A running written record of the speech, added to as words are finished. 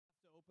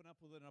open up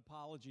with an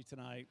apology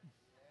tonight.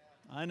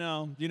 I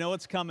know. You know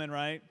what's coming,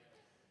 right?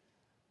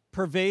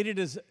 Pervaded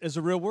is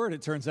a real word,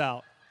 it turns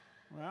out.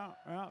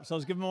 Yeah. So I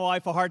was giving my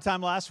wife a hard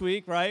time last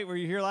week, right? Were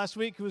you here last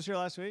week? Who was here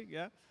last week?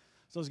 Yeah.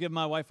 So I was giving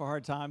my wife a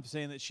hard time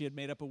saying that she had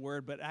made up a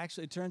word, but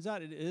actually it turns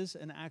out it is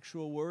an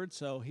actual word.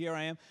 So here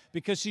I am.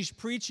 Because she's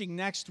preaching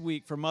next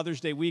week for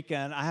Mother's Day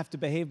weekend, I have to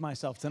behave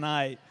myself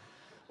tonight,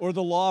 or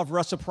the law of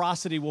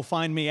reciprocity will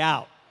find me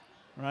out,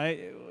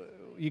 right?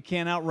 You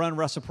can't outrun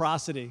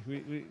reciprocity.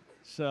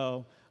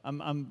 So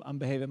I'm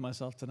behaving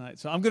myself tonight.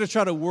 So I'm going to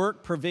try to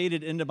work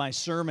pervaded into my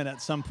sermon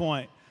at some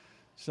point.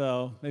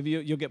 So maybe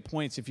you'll get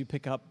points if you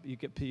pick up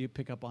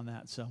on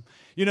that. So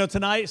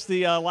tonight's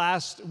the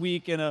last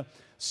week in a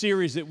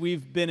series that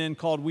we've been in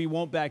called "We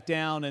Won't Back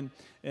Down," and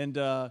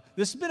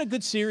this has been a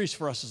good series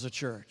for us as a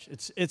church.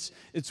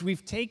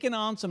 We've taken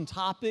on some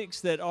topics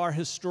that are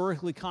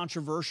historically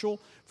controversial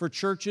for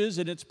churches,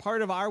 and it's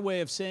part of our way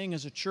of saying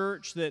as a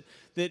church that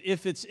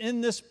if it's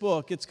in this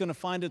book, it's going to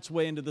find its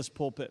way into this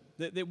pulpit.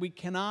 That we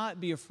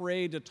cannot be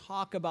afraid to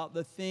talk about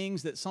the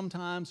things that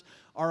sometimes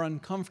are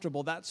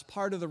uncomfortable. That's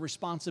part of the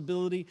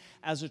responsibility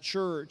as a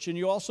church. And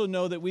you also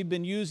know that we've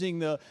been using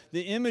the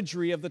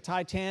imagery of the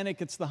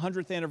Titanic. It's the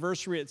 100th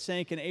anniversary. It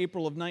sank in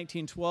April of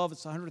 1912.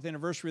 It's the 100th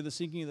anniversary of the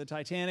sinking of the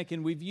Titanic.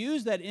 And we've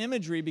used that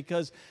imagery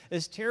because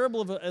as terrible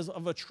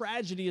of a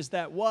tragedy as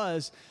that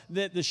was,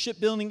 that the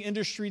shipbuilding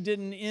industry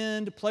didn't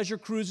end, pleasure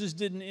cruises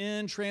didn't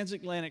end,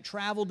 transatlantic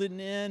travel didn't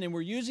end. And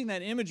we're using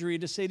that imagery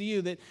to say to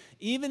you that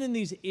even in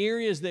these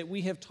areas that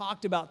we have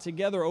talked about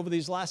together over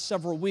these last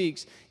several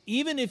weeks,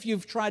 even if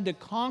you've tried to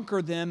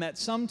conquer them at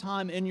some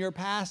time in your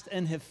past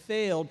and have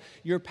failed,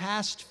 your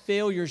past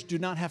failures do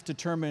not have to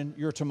determine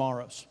your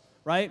tomorrows,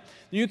 right?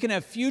 You can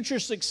have future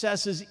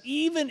successes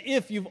even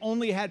if you've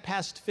only had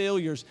past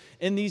failures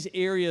in these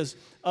areas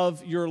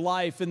of your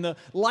life. And the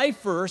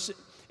life verse,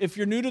 if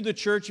you're new to the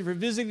church, if you're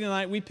visiting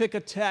tonight, we pick a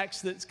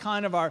text that's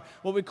kind of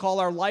what we call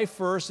our life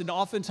verse, and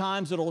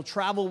oftentimes it'll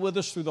travel with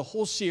us through the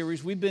whole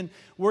series. We've been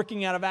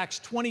working out of Acts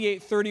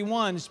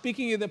 28:31.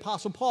 Speaking of the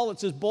Apostle Paul, it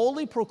says,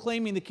 boldly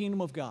proclaiming the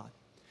kingdom of God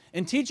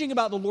and teaching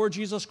about the Lord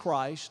Jesus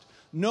Christ,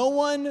 no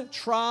one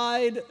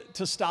tried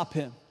to stop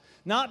him.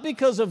 Not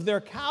because of their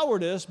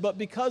cowardice, but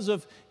because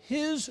of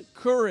his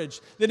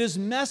courage. That his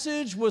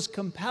message was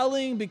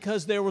compelling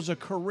because there was a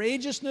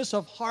courageousness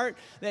of heart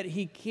that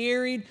he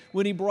carried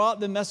when he brought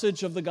the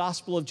message of the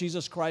gospel of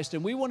Jesus Christ.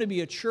 And we want to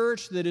be a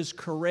church that is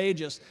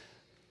courageous.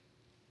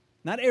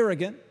 Not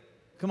arrogant,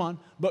 come on,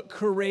 but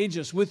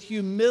courageous. With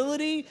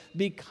humility,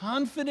 be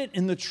confident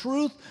in the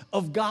truth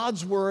of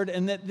God's word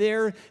and that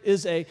there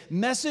is a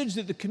message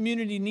that the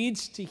community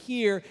needs to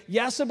hear,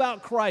 yes,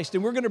 about Christ,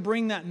 and we're going to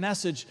bring that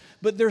message,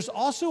 but there's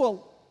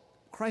also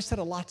Christ had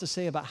a lot to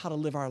say about how to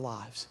live our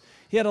lives.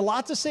 He had a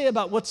lot to say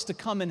about what's to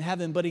come in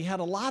heaven, but he had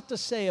a lot to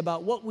say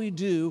about what we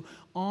do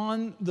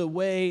on the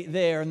way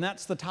there, and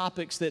that's the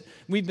topics that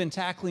we've been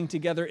tackling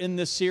together in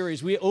this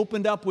series. We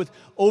opened up with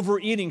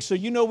overeating, so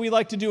we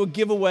like to do a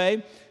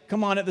giveaway.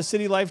 Come on, at the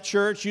City Life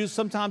Church, use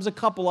sometimes a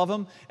couple of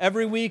them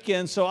every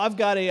weekend. So I've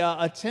got a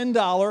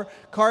 $10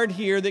 card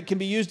here that can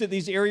be used at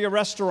these area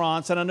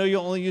restaurants, and I know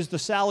you'll only use the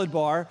salad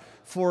bar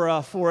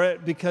for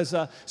it because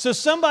so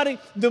somebody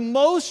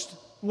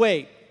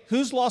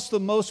who's lost the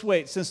most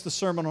weight since the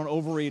sermon on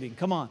overeating?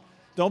 Come on,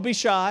 don't be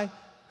shy.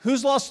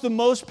 Who's lost the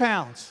most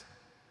pounds?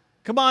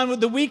 Come on,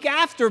 the week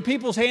after,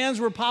 people's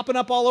hands were popping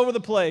up all over the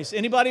place.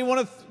 Anybody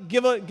want to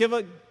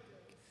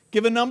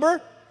give a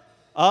number?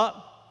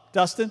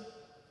 Dustin?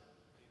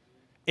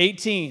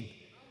 18.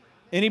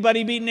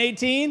 Anybody beating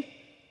 18?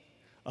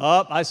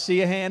 I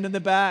see a hand in the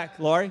back.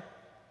 Laurie?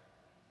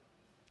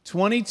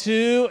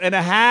 22 and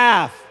a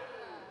half.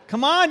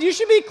 Come on, you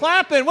should be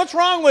clapping. What's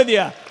wrong with you?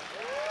 All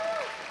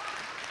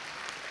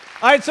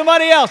right,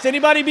 somebody else.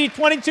 Anybody beat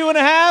 22 and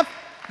a half?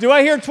 Do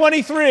I hear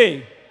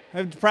 23? I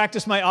have to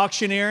practice my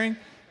auctioneering.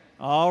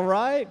 All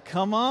right,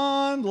 come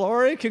on,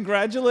 Laurie.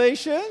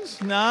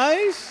 Congratulations.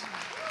 Nice.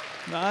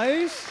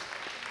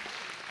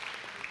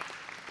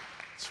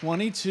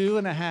 22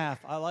 and a half.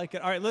 I like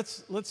it. All right,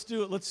 let's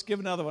do it. Let's give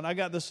another one. I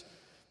got this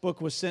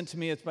book was sent to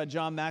me. It's by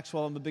John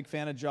Maxwell. I'm a big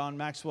fan of John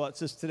Maxwell. It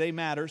says, Today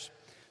Matters.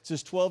 It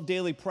says 12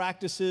 daily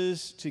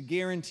practices to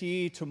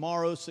guarantee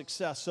tomorrow's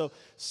success. So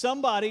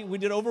we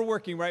did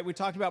overworking, right? We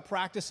talked about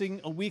practicing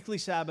a weekly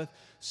Sabbath.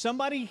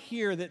 Somebody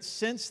here that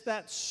since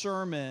that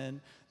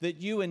sermon that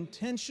you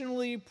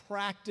intentionally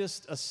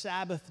practiced a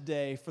Sabbath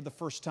day for the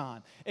first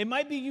time. It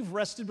might be you've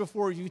rested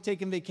before, you've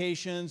taken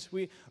vacations,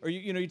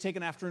 you take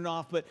an afternoon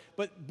off,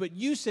 but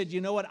you said, you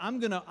know what,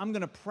 I'm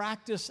gonna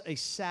practice a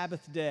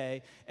Sabbath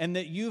day, and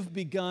that you've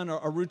begun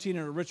a routine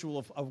and a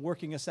ritual of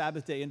working a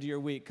Sabbath day into your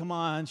week. Come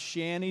on,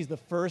 Shanny's the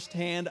first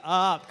hand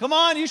up. Come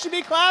on, you should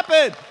be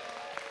clapping.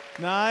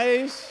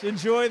 Nice,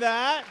 enjoy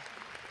that.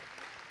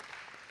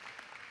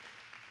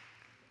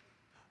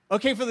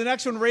 Okay, for the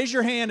next one, raise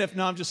your hand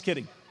no, I'm just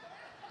kidding.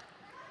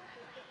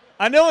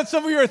 I know what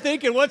some of you are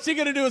thinking, what's he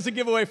going to do as a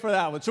giveaway for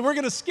that one? So we're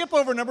going to skip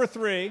over number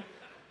 3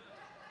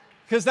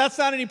 because that's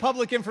not any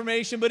public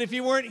information. But if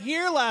you weren't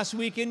here last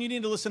weekend, you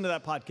need to listen to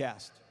that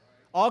podcast.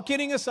 All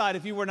kidding aside,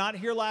 if you were not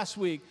here last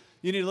week,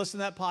 you need to listen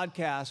to that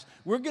podcast.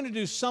 We're going to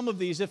do some of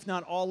these, if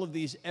not all of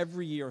these,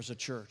 every year as a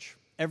church.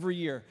 Every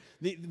year.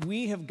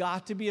 We have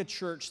got to be a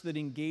church that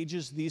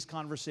engages these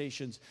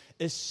conversations,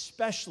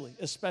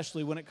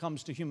 especially when it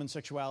comes to human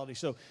sexuality.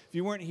 So if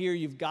you weren't here,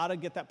 you've got to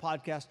get that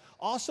podcast.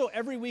 Also,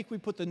 every week we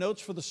put the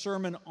notes for the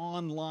sermon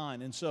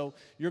online. And so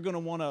you're going to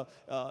want to,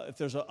 if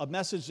there's a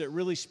message that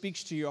really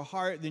speaks to your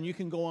heart, then you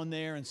can go on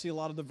there and see a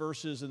lot of the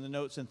verses and the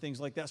notes and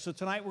things like that. So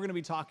tonight we're going to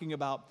be talking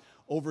about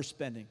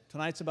overspending.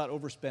 Tonight's about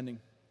overspending.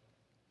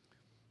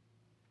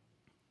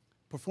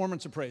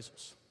 Performance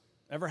appraisals.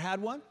 Ever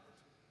had one?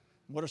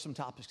 What are some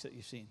topics that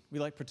you've seen? We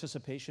like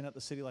participation at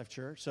the City Life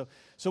Church.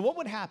 So what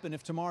would happen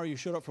if tomorrow you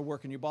showed up for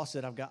work and your boss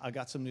said, I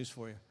got some news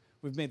for you.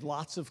 We've made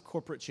lots of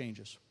corporate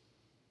changes.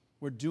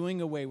 We're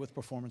doing away with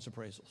performance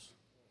appraisals.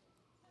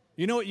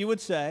 You know what you would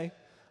say?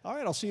 All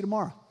right, I'll see you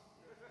tomorrow.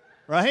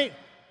 Right?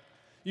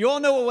 You all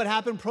know what would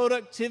happen.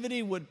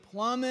 Productivity would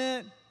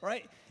plummet,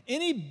 right?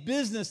 Any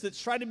business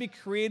that's tried to be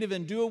creative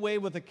and do away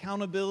with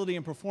accountability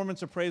and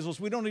performance appraisals,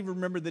 we don't even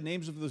remember the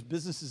names of those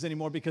businesses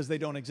anymore because they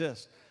don't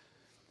exist.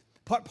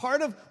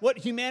 Part of what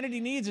humanity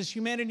needs is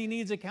humanity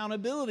needs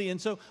accountability. And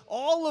so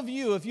all of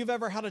you, if you've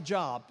ever had a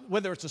job,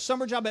 whether it's a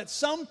summer job, at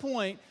some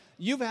point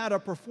you've had a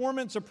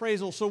performance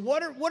appraisal. So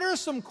what are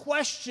some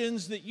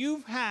questions that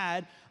you've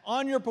had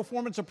on your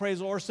performance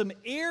appraisal or some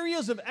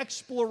areas of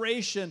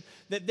exploration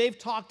that they've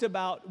talked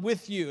about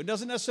with you? It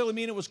doesn't necessarily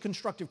mean it was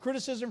constructive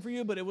criticism for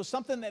you, but it was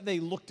something that they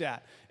looked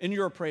at in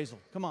your appraisal.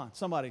 Come on,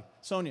 somebody.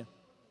 Sonia.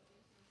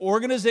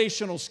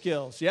 Organizational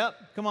skills.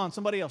 Yep. Come on,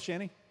 somebody else.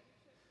 Shani.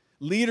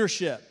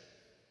 Leadership.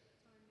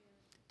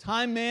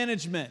 Time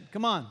management.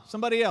 Come on,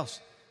 somebody else.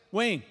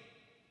 Wayne.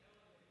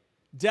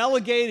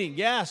 Delegating.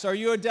 Yes, are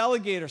you a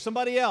delegator?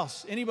 Somebody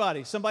else.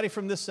 Anybody? Somebody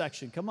from this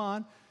section. Come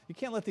on. You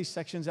can't let these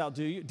sections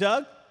outdo you.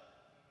 Doug?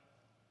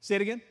 Say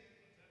it again.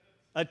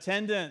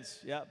 Attendance.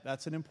 Yep,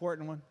 that's an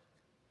important one.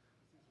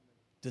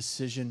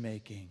 Decision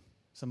making.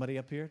 Somebody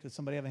up here? Did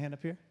somebody have a hand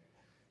up here?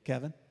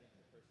 Kevin?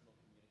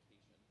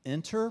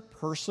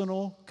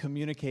 Interpersonal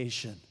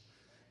communication.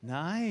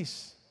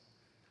 Nice.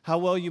 How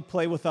well you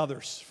play with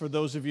others, for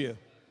those of you.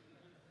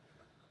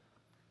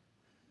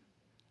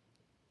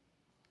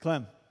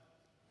 Clem,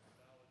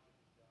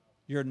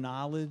 your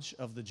knowledge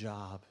of the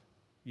job.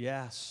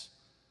 Yes.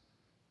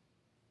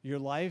 Your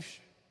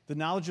life, the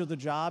knowledge of the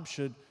job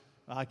should,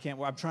 I'm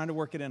trying to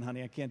work it in,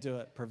 honey. I can't do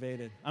it.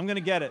 Pervaded. I'm going to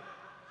get it.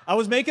 I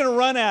was making a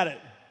run at it,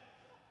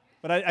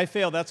 but I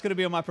failed. That's going to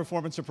be on my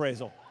performance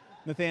appraisal.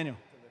 Nathaniel.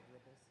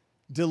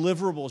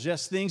 Deliverables.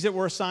 Yes, things that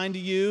were assigned to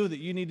you that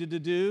you needed to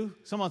do.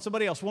 Come on,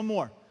 somebody else. One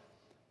more.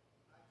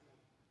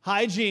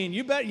 Hygiene.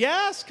 You bet.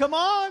 Yes, come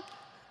on.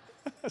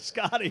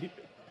 Scotty.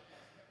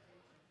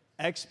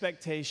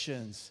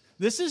 Expectations.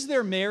 This is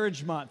their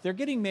marriage month. They're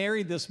getting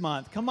married this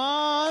month. Come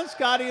on,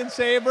 Scotty and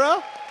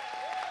Sabra.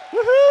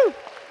 Woohoo!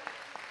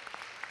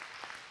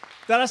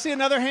 Did I see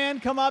another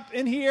hand come up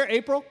in here?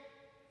 April?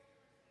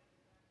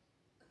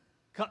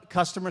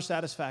 Customer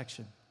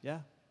satisfaction. Yeah.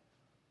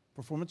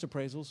 Performance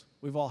appraisals.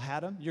 We've all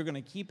had them. You're going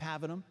to keep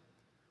having them.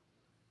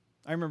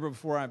 I remember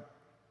before I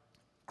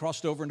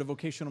crossed over into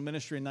vocational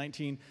ministry in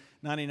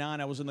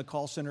 1999. I was in the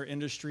call center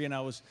industry, and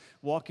I was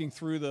walking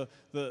through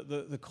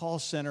the call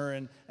center,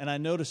 and I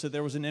noticed that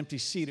there was an empty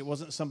seat. It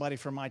wasn't somebody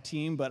from my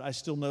team, but I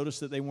still noticed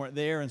that they weren't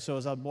there. And so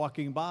as I'm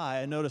walking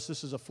by, I noticed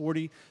this is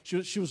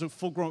she was a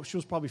full-grown, she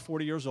was probably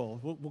 40 years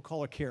old. We'll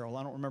call her Carol.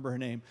 I don't remember her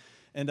name.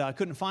 And I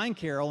couldn't find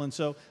Carol, and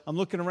so I'm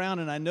looking around,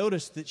 and I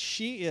noticed that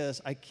she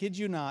is, I kid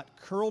you not,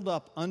 curled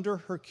up under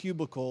her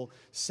cubicle,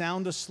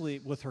 sound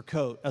asleep with her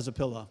coat as a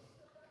pillow,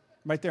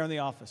 right there in the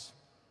office.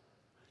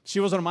 She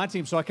wasn't on my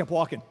team, so I kept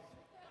walking,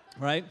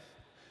 right?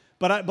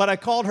 But I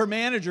called her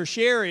manager,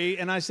 Sherry,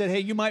 and I said, hey,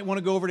 you might want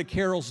to go over to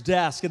Carol's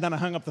desk, and then I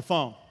hung up the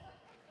phone.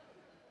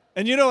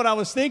 And you know what I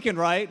was thinking,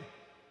 right?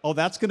 Oh,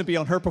 that's going to be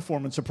on her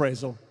performance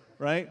appraisal,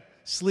 right?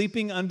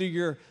 Sleeping under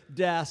your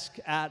desk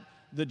at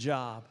the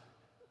job.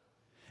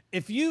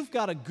 If you've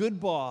got a good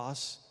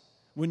boss,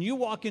 when you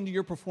walk into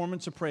your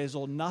performance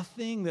appraisal,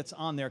 nothing that's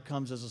on there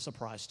comes as a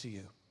surprise to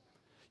you.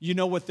 You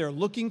know what they're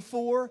looking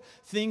for,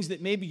 things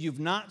that maybe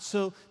you've not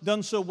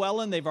done so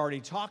well in. They've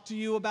already talked to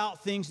you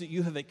about things that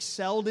you have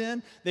excelled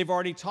in. They've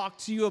already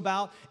talked to you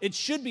about. It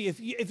should be, if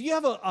you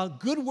have a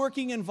good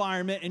working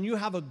environment and you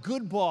have a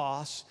good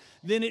boss,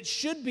 then it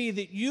should be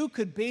that you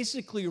could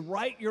basically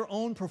write your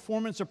own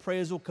performance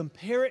appraisal,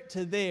 compare it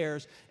to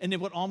theirs, and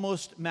it would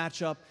almost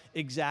match up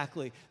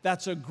exactly.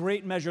 That's a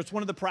great measure. It's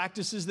one of the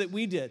practices that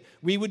we did.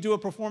 We would do a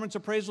performance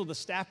appraisal. The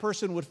staff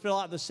person would fill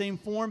out the same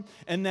form,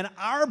 and then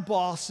our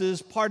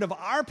bosses, part of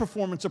our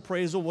performance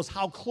appraisal was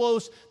how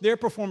close their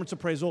performance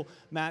appraisal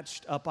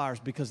matched up ours,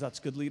 because that's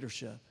good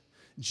leadership.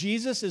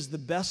 Jesus is the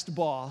best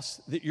boss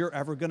that you're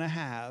ever going to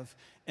have,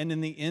 and in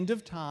the end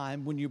of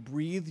time, when you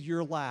breathe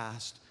your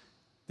last,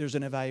 there's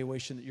an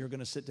evaluation that you're going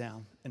to sit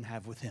down and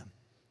have with him.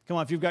 Come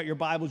on, if you've got your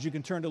Bibles, you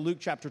can turn to Luke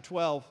chapter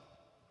 12.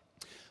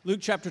 Luke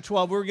chapter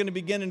 12, we're going to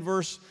begin in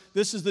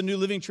this is the New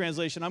Living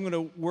Translation. I'm going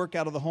to work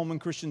out of the Holman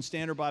Christian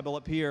Standard Bible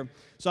up here.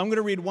 So I'm going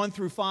to read 1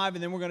 through 5,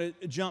 and then we're going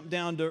to jump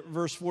down to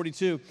verse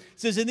 42. It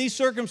says, in these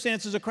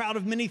circumstances, a crowd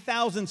of many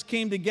thousands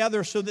came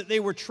together so that they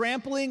were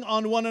trampling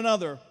on one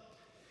another.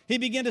 He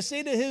began to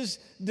say to his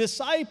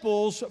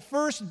disciples,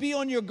 first be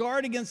on your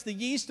guard against the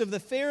yeast of the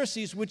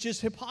Pharisees, which is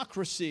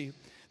hypocrisy.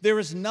 There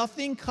is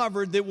nothing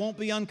covered that won't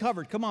be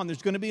uncovered. Come on,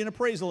 there's going to be an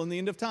appraisal in the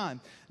end of time.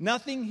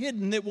 Nothing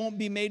hidden that won't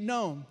be made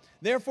known.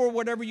 Therefore,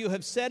 whatever you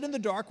have said in the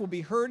dark will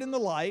be heard in the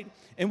light,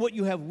 and what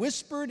you have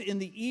whispered in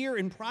the ear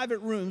in private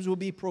rooms will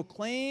be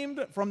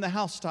proclaimed from the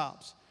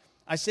housetops.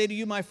 I say to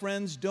you, my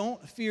friends,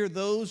 don't fear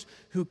those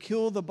who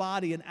kill the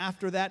body and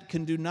after that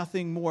can do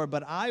nothing more,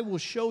 but I will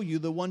show you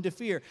the one to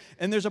fear.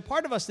 And there's a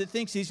part of us that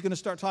thinks he's going to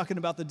start talking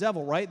about the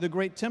devil, right? The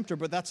great tempter,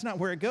 but that's not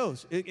where it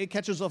goes. It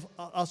catches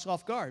us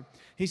off guard.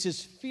 He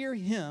says, fear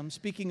him,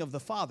 speaking of the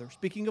Father,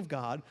 speaking of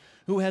God,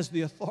 who has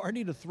the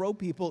authority to throw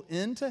people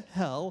into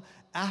hell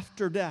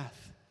after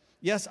death.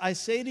 Yes, I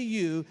say to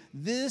you,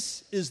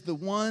 this is the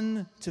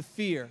one to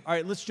fear. All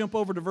right, let's jump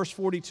over to verse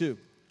 42.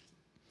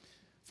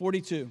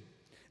 42.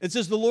 It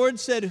says, the Lord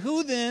said,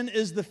 who then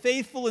is the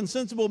faithful and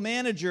sensible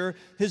manager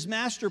his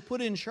master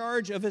put in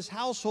charge of his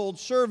household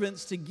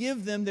servants to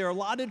give them their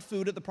allotted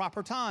food at the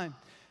proper time?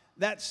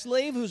 That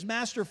slave whose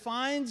master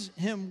finds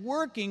him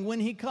working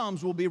when he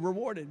comes will be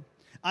rewarded.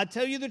 I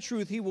tell you the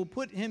truth, he will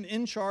put him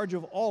in charge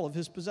of all of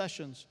his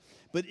possessions.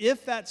 But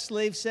if that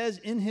slave says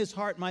in his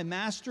heart, my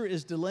master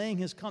is delaying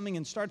his coming,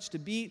 and starts to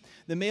beat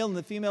the male and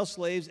the female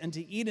slaves and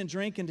to eat and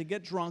drink and to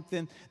get drunk,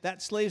 then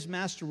that slave's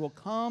master will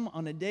come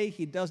on a day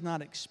he does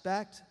not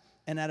expect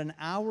and at an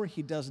hour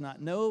he does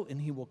not know, and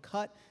he will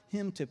cut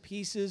him to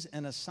pieces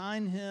and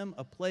assign him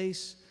a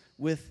place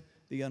with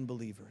the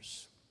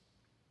unbelievers.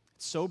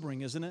 It's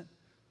sobering, isn't it?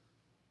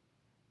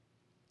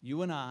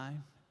 You and I,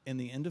 in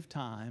the end of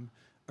time,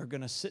 are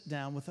going to sit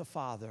down with the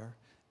Father,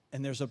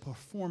 and there's a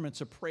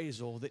performance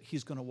appraisal that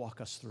he's going to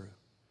walk us through.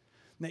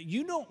 Now,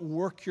 you don't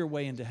work your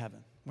way into heaven.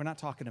 We're not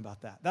talking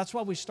about that. That's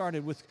why we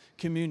started with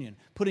communion,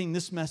 putting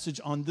this message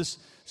on this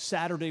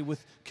Saturday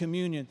with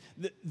communion.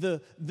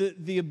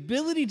 The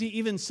ability to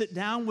even sit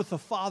down with the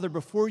Father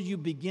before you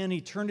begin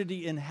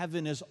eternity in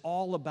heaven is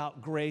all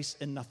about grace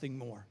and nothing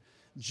more.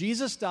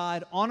 Jesus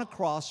died on a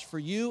cross for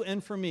you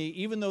and for me,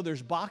 even though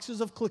there's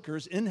boxes of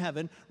clickers in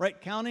heaven, right,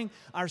 counting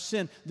our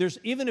sin.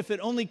 Even if it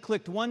only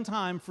clicked one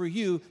time for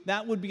you,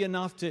 that would be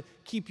enough to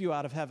keep you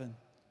out of heaven.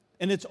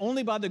 And it's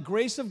only by the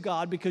grace of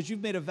God, because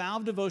you've made a vow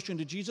of devotion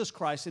to Jesus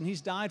Christ and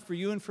he's died for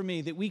you and for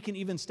me, that we can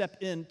even step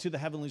into the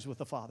heavenlies with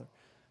the Father.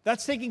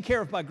 That's taken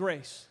care of by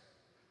grace.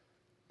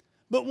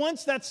 But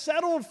once that's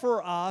settled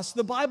for us,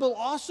 the Bible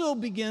also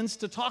begins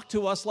to talk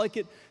to us like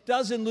it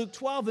does in Luke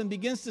 12 and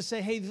begins to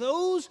say, hey,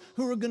 those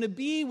who are going to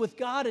be with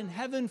God in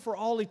heaven for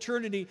all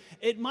eternity,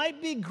 it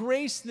might be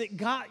grace that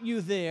got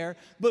you there,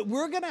 but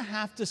we're going to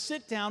have to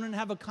sit down and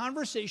have a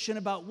conversation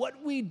about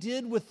what we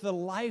did with the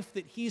life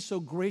that he so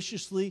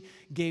graciously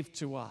gave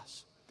to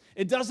us.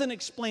 It doesn't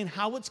explain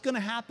how it's going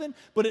to happen,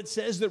 but it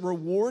says that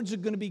rewards are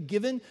going to be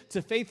given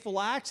to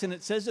faithful acts, and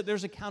it says that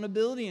there's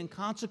accountability and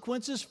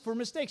consequences for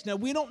mistakes. Now,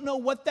 we don't know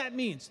what that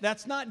means.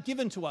 That's not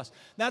given to us.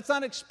 That's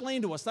not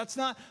explained to us. That's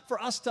not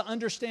for us to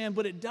understand,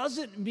 but it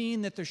doesn't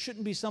mean that there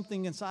shouldn't be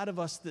something inside of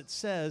us that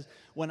says,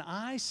 when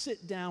I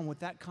sit down with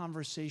that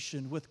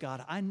conversation with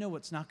God, I know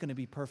it's not going to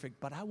be perfect,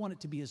 but I want it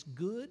to be as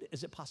good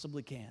as it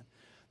possibly can.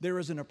 There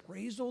is an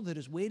appraisal that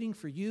is waiting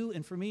for you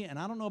and for me, and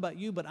I don't know about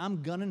you, but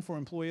I'm gunning for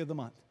Employee of the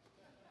Month.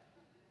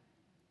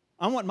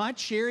 I want my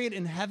chariot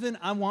in heaven.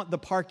 I want the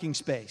parking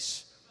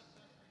space,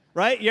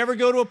 right? You ever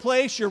go to a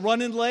place, you're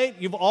running late,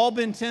 you've all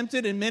been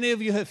tempted, and many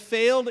of you have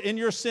failed in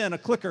your sin. A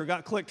clicker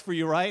got clicked for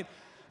you, right?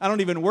 I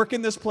don't even work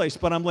in this place,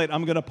 but I'm late.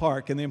 I'm going to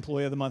park in the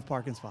Employee of the Month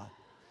parking spot.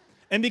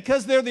 And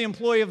because they're the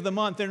Employee of the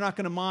Month, they're not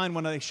going to mind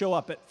when they show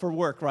up for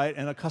work, right?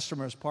 And a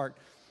customer is parked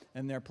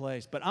in their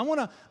place. But I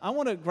want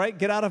to right,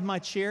 get out of my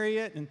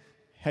chariot and,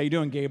 how you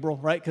doing, Gabriel,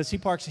 right? Because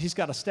he's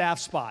got a staff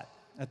spot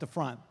at the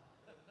front.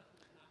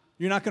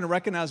 You're not going to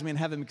recognize me in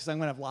heaven because I'm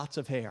going to have lots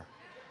of hair.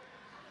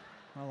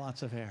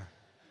 Lots of hair.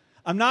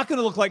 I'm not going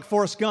to look like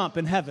Forrest Gump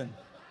in heaven.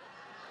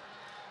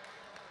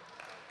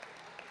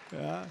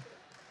 Yeah.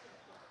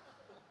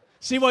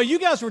 See, while you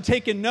guys were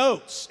taking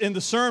notes in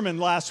the sermon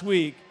last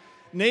week,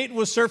 Nate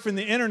was surfing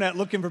the internet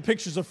looking for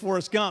pictures of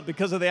Forrest Gump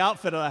because of the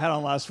outfit I had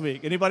on last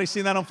week. Anybody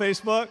seen that on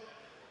Facebook?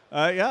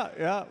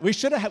 Yeah. We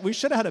should have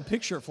had a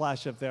picture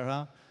flash up there,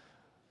 huh?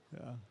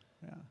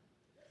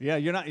 Yeah.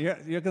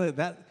 You're gonna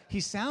that. He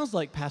sounds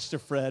like Pastor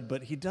Fred,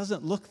 but he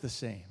doesn't look the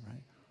same,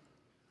 right?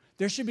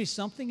 There should be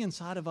something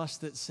inside of us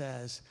that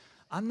says,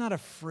 I'm not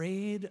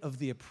afraid of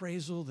the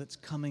appraisal that's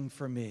coming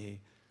for me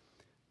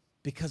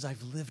because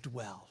I've lived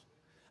well.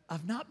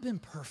 I've not been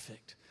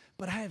perfect,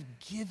 but I have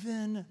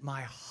given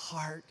my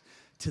heart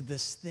to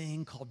this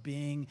thing called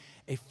being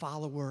a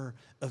follower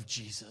of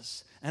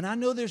Jesus. And I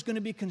know there's going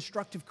to be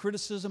constructive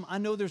criticism. I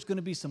know there's going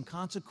to be some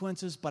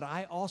consequences, but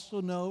I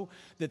also know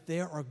that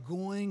there are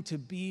going to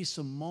be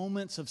some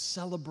moments of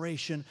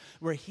celebration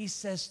where he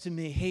says to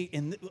me, hey,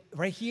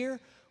 right here,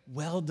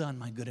 well done,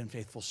 my good and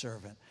faithful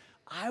servant.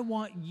 I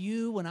want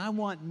you and I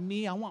want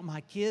me, I want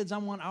my kids, I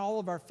want all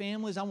of our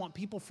families, I want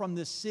people from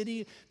this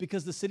city,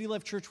 because the City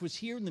Life Church was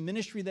here and the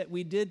ministry that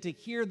we did, to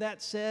hear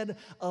that said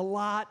a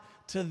lot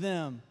to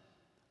them.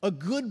 A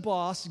good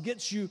boss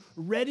gets you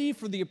ready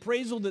for the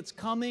appraisal that's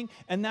coming,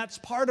 and that's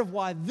part of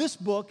why this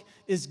book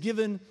is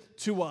given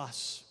to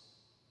us.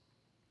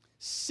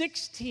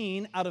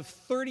 16 out of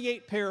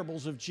 38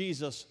 parables of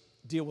Jesus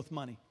deal with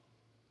money.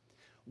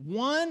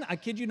 I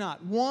kid you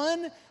not,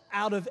 1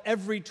 out of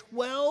every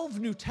 12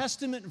 New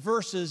Testament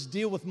verses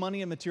deal with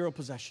money and material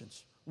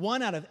possessions.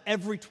 1 out of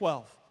every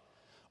 12.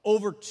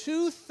 Over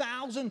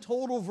 2,000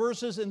 total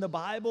verses in the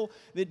Bible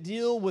that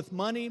deal with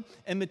money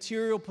and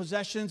material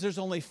possessions. There's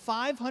only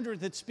 500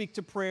 that speak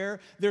to prayer.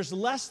 There's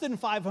less than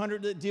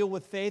 500 that deal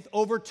with faith.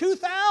 Over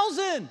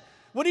 2,000!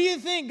 What do you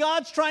think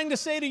God's trying to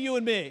say to you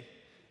and me?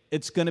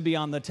 It's going to be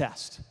on the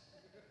test,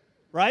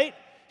 right?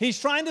 He's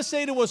trying to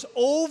say to us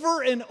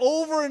over and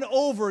over and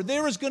over,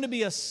 there is going to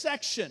be a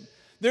section,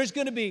 there's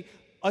going to be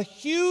a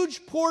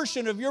huge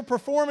portion of your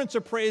performance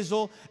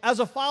appraisal as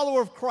a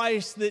follower of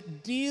Christ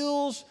that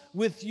deals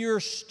with your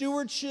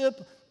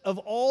stewardship of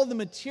all the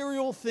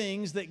material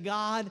things that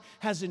God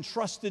has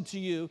entrusted to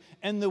you.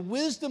 And the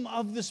wisdom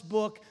of this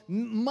book,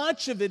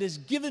 much of it is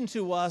given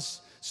to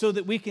us so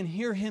that we can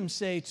hear him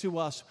say to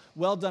us,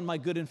 well done, my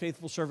good and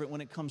faithful servant,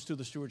 when it comes to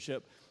the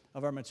stewardship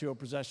of our material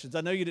possessions.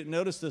 I know you didn't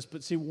notice this,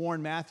 but see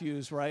Warren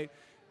Matthews, right?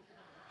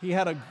 He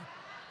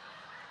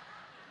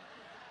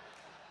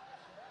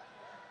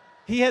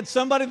had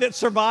somebody that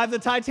survived the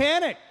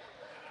Titanic.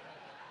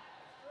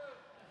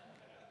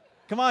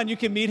 Come on, you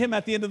can meet him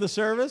at the end of the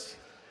service.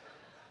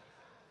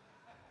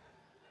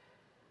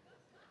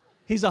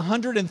 He's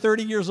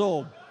 130 years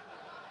old.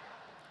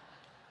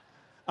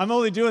 I'm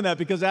only doing that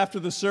because after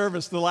the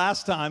service, the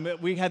last time,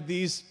 we had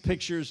these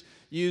pictures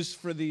used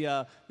for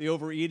the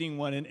overeating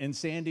one, and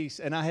Sandy,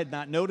 and I had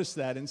not noticed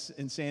that,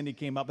 and Sandy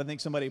came up. I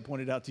think somebody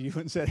pointed out to you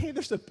and said, hey,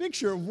 there's a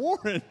picture of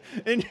Warren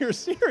in your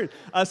series.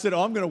 I said,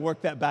 oh, I'm going to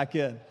work that back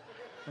in.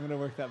 Oh,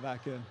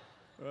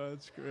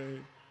 that's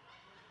great.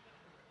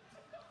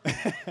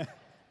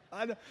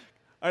 All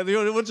right,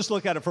 we'll just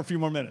look at it for a few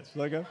more minutes,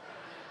 okay?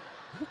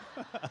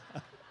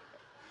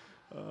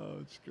 Oh,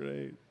 it's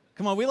great.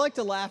 Come on, we like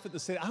to laugh at the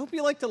city. I hope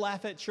you like to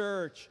laugh at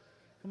church.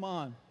 Come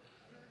on.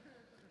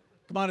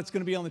 It's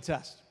going to be on the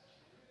test.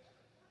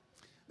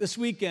 This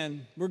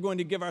weekend, we're going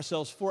to give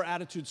ourselves 4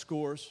 attitude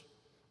scores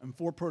and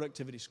 4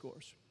 productivity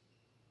scores.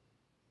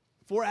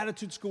 4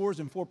 attitude scores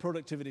and 4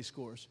 productivity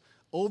scores.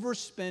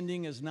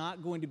 Overspending is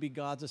not going to be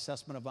God's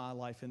assessment of my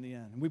life in the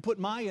end. And we put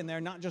my in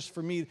there, not just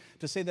for me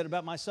to say that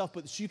about myself,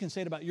 but so you can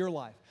say it about your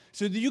life.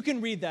 So that you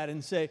can read that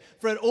and say,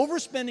 Fred,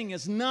 overspending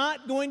is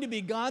not going to be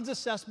God's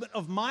assessment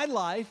of my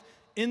life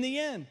in the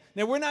end.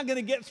 Now, we're not going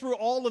to get through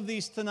all of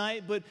these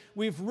tonight, but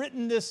we've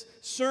written this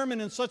sermon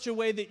in such a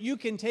way that you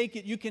can take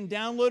it, you can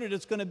download it.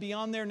 It's going to be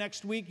on there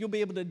next week. You'll be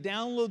able to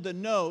download the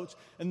notes,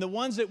 and the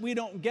ones that we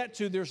don't get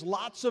to, there's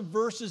lots of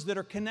verses that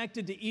are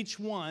connected to each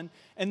one,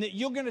 and that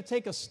you're going to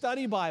take a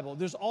study Bible.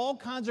 There's all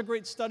kinds of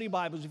great study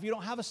Bibles. If you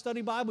don't have a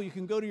study Bible, you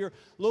can go to your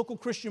local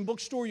Christian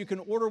bookstore. You can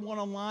order one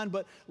online,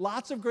 but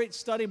lots of great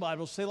study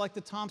Bibles, say like the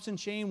Thompson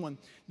Chain one,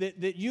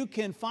 that you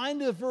can find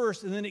a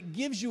verse, and then it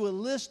gives you a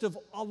list of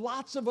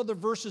lots of other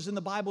verses in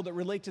the Bible that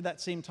relate to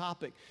that same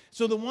topic.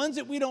 So the ones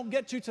that we don't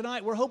get to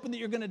tonight, we're hoping that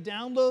you're going to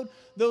download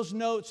those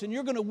notes, and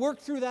you're going to work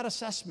through that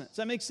assessment. Does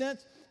that make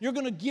sense? You're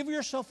going to give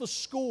yourself a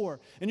score,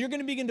 and you're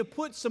going to begin to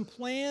put some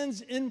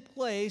plans in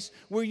place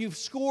where you've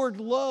scored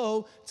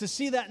low to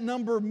see that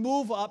number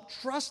move up,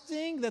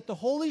 trusting that the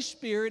Holy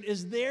Spirit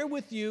is there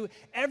with you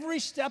every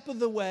step of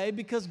the way,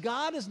 because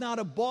God is not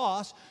a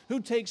boss who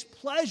takes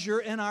pleasure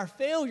in our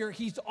failure.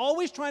 He's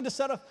always trying to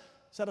set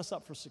us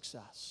up for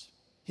success.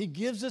 He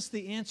gives us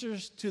the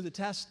answers to the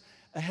test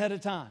ahead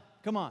of time.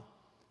 Come on,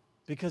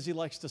 because he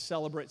likes to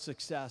celebrate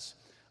success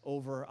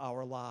over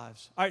our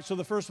lives. All right, so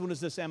the first one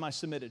is this: am I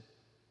submitted?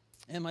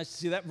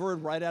 See, that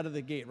word right out of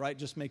the gate, right,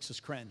 just makes us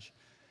cringe.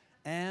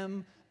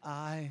 Am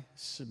I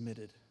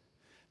submitted?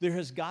 There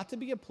has got to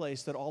be a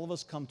place that all of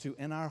us come to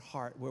in our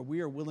heart where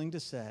we are willing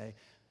to say,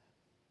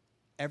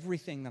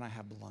 everything that I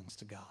have belongs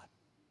to God.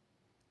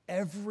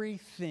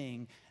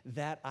 Everything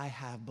that I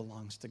have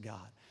belongs to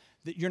God.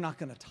 That you're not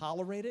going to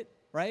tolerate it,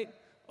 right?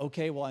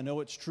 Okay, well, I know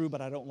it's true,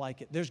 but I don't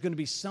like it. There's going to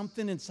be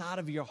something inside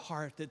of your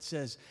heart that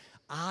says,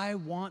 I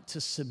want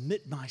to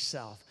submit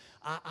myself.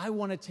 I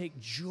want to take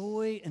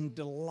joy and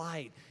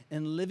delight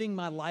in living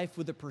my life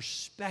with a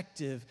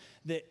perspective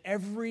that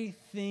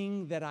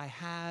everything that I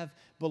have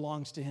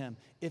belongs to Him.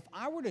 If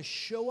I were to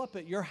show up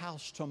at your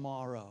house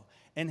tomorrow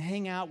and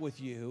hang out with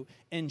you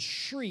and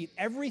treat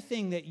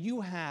everything that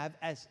you have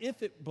as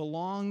if it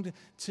belonged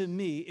to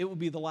me, it would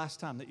be the last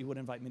time that you would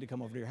invite me to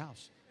come over to your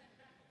house.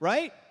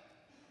 Right?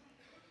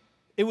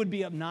 It would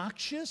be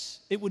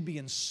obnoxious, it would be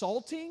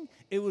insulting,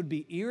 it would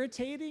be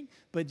irritating,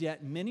 but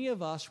yet many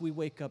of us, we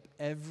wake up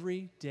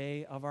every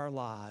day of our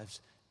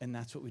lives, and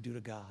that's what we do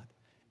to God.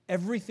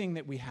 Everything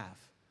that we have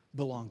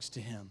belongs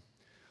to Him.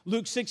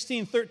 Luke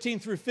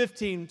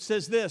 16:13-15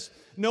 says this,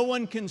 no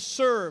one can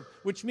serve,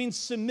 which means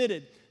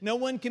submitted. No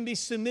one can be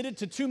submitted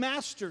to two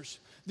masters.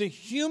 The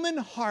human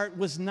heart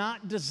was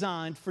not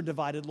designed for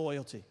divided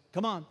loyalty.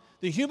 Come on.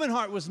 The human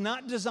heart was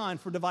not designed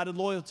for divided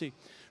loyalty.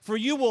 For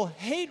you will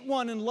hate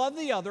one and love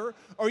the other,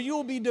 or you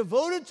will be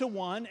devoted to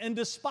one and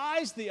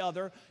despise the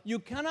other. You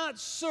cannot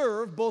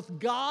serve both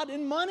God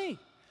and money.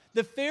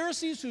 The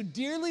Pharisees who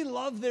dearly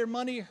loved their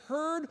money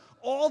heard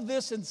all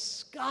this and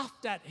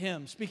scoffed at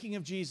him, speaking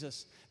of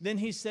Jesus. Then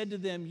he said to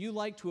them, you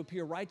like to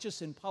appear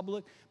righteous in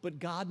public, but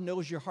God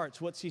knows your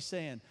hearts. What's he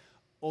saying?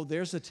 Oh,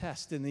 there's a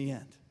test in the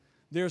end.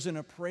 There's an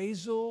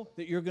appraisal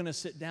that you're going to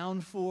sit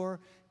down for.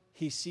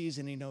 He sees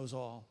and he knows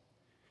all.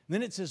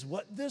 Then it says,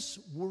 what this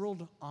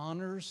world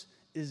honors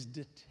is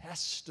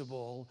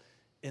detestable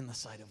in the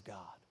sight of God.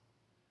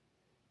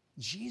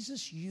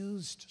 Jesus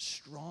used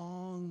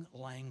strong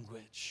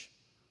language.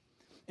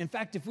 In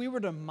fact, if we were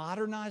to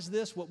modernize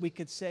this, what we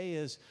could say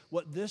is,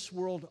 what this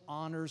world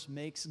honors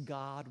makes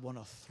God want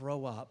to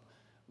throw up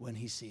when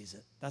he sees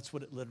it. That's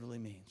what it literally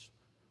means.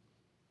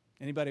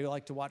 Anybody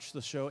like to watch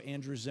the show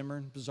Andrew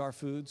Zimmern, Bizarre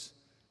Foods,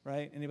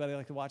 right? Anybody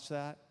like to watch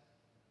that?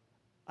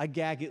 I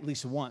gag at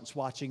least once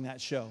watching that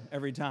show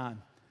every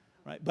time,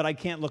 right? But I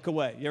can't look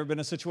away. You ever been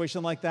in a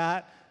situation like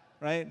that,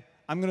 right?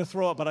 I'm going to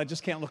throw up, but I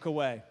just can't look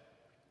away.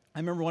 I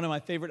remember one of my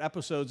favorite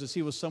episodes is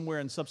he was somewhere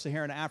in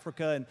sub-Saharan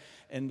Africa,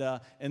 and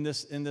in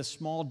this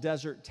small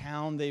desert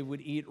town, they would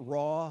eat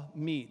raw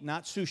meat,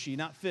 not sushi,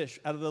 not fish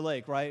out of the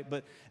lake, right?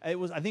 But I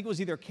think it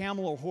was either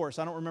camel or horse.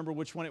 I don't remember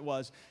which one it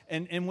was.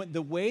 And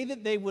the way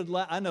that they would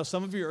I know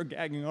some of you are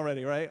gagging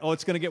already, right? Oh,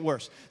 it's going to get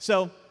worse.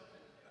 So,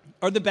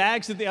 are the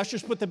bags, did the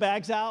ushers put the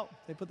bags out?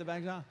 They put the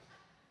bags out.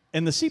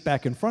 In the seat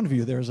back in front of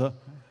you, there's the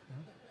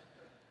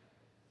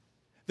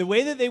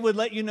way that they would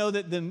let you know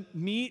that the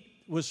meat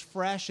was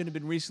fresh and had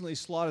been recently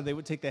slaughtered, they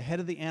would take the head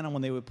of the animal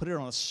and they would put it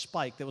on a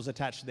spike that was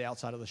attached to the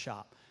outside of the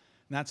shop.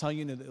 And that's how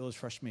you knew that it was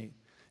fresh meat.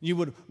 You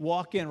would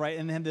walk in, right,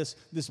 and they had this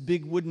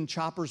big wooden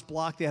chopper's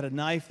block. They had a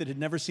knife that had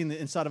never seen the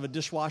inside of a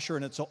dishwasher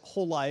in its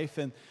whole life,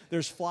 and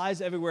there's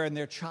flies everywhere, and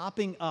they're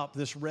chopping up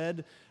this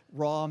red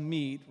raw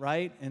meat,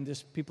 right? And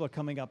just people are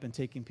coming up and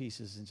taking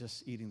pieces and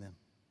just eating them.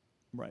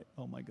 Right.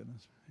 Oh, my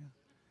goodness. Yeah.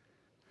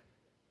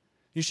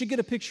 You should get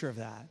a picture of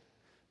that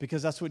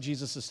because that's what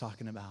Jesus is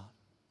talking about.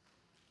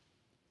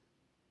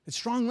 It's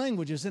strong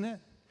language, isn't it?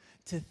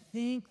 To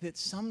think that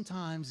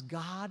sometimes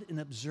God, in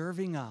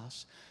observing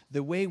us,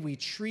 the way we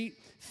treat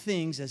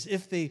things as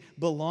if they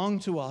belong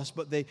to us,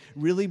 but they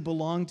really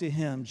belong to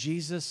Him,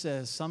 Jesus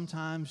says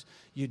sometimes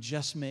you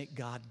just make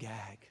God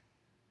gag.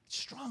 It's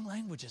strong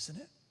language, isn't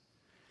it?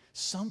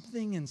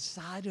 Something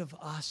inside of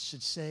us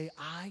should say,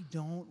 I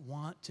don't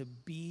want to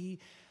be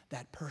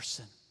that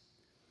person.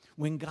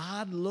 When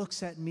God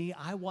looks at me,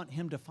 I want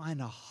Him to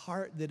find a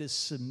heart that is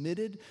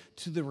submitted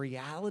to the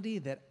reality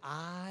that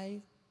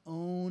I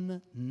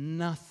own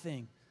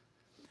nothing.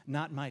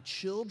 Not my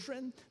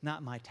children,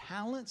 not my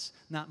talents,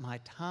 not my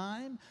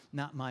time,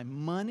 not my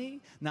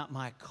money, not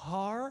my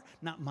car,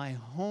 not my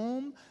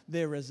home.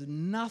 There is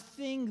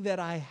nothing that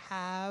I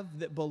have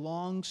that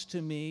belongs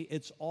to me.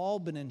 It's all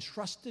been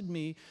entrusted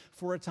me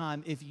for a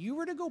time. If you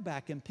were to go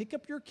back and pick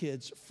up your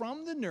kids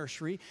from the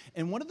nursery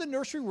and one of the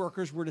nursery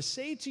workers were to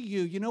say to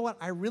you, you know what,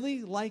 I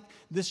really like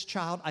this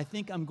child. I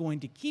think I'm going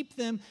to keep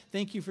them.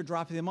 Thank you for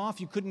dropping them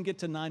off. You couldn't get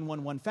to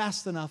 911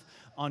 fast enough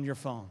on your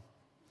phone.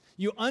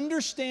 You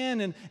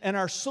understand in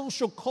our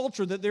social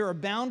culture that there are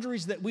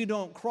boundaries that we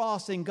don't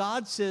cross, and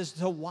God says,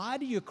 so why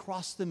do you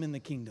cross them in the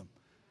kingdom?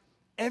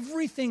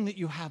 Everything that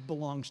you have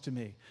belongs to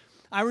me.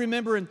 I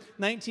remember in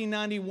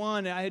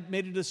 1991, I had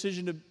made a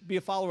decision to be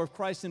a follower of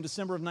Christ in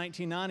December of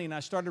 1990, and I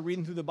started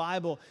reading through the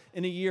Bible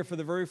in a year for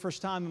the very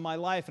first time in my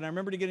life, and I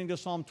remember getting to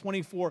Psalm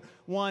 24:1,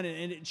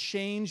 and it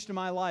changed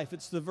my life.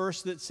 It's the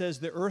verse that says,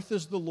 the earth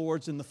is the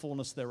Lord's and the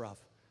fullness thereof.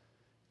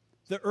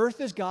 The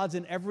earth is God's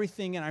and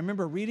everything. And I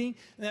remember reading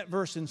that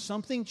verse and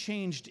something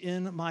changed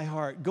in my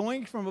heart.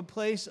 Going from a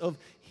place of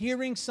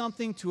hearing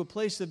something to a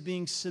place of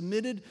being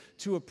submitted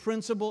to a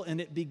principle,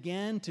 and it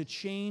began to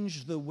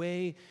change the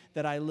way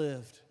that I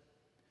lived.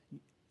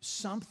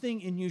 Something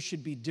in you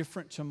should be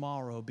different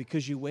tomorrow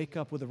because you wake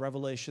up with a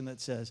revelation that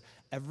says,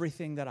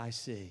 everything that I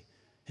see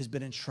has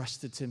been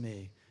entrusted to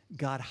me.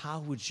 God,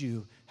 how would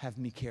you have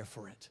me care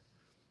for it?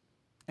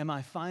 Am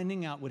I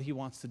finding out what He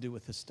wants to do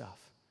with this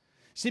stuff?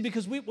 See,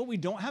 because what we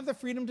don't have the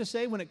freedom to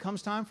say when it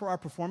comes time for our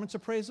performance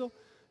appraisal,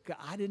 God,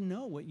 I didn't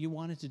know what you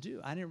wanted to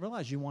do. I didn't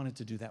realize you wanted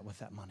to do that with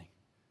that money.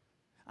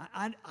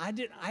 I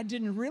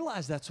didn't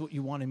realize that's what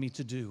you wanted me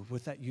to do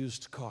with that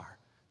used car,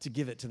 to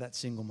give it to that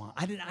single mom.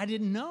 I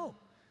didn't know.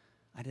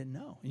 I didn't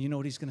know. And you know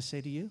what He's going to say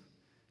to you?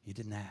 You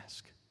didn't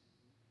ask.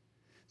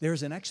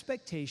 There's an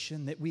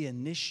expectation that we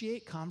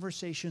initiate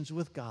conversations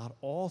with God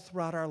all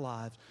throughout our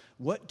lives.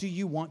 What do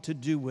you want to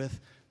do with,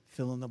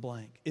 fill in the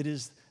blank. It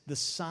is the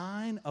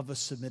sign of a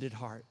submitted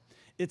heart.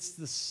 It's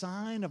the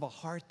sign of a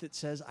heart that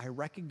says, I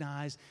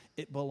recognize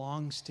it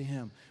belongs to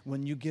Him.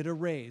 When you get a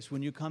raise,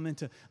 when you come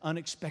into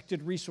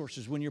unexpected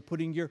resources, when you're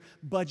putting your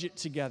budget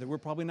together. We're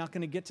probably not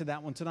going to get to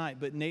that one tonight,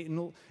 but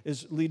Nathan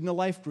is leading a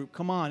life group.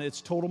 Come on,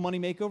 it's Total Money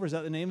Makeover. Is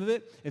that the name of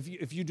it?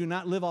 If you do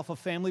not live off a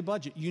family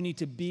budget, you need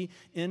to be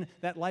in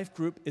that life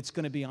group. It's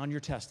going to be on your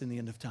test in the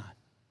end of time.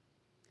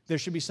 There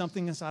should be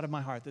something inside of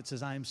my heart that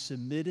says, I am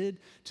submitted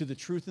to the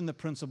truth and the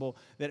principle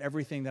that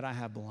everything that I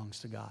have belongs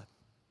to God.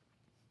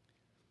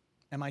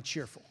 Am I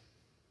cheerful?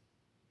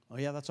 Oh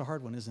yeah, that's a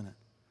hard one, isn't it?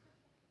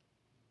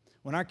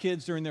 When our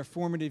kids, during their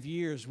formative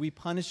years, we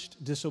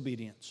punished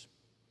disobedience.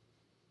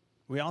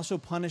 We also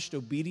punished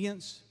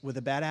obedience with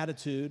a bad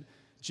attitude,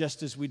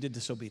 just as we did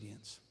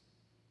disobedience.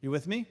 You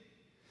with me?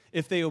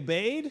 If they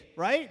obeyed,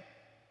 right,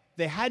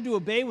 they had to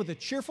obey with a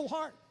cheerful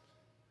heart.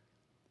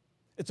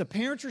 It's a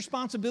parent's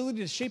responsibility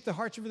to shape the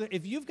hearts of their.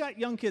 If you've got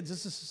young kids,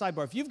 this is a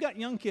sidebar. If you've got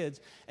young kids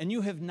and you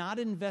have not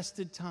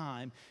invested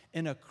time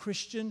in a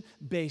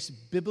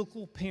Christian-based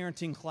biblical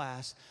parenting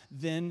class,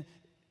 then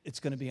it's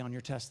going to be on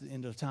your test at the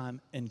end of time,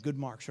 and good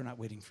marks are not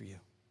waiting for you.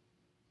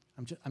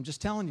 I'm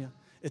just telling you,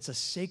 it's a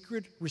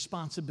sacred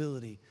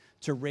responsibility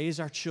to raise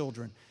our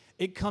children.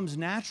 It comes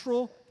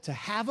natural to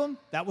have them.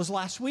 That was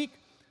last week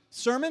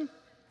sermon,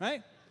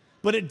 right?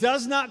 But it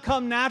does not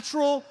come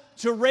natural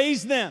to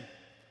raise them.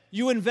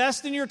 You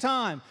invest in your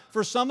time.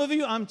 For some of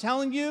you, I'm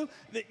telling you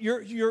that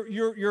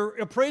your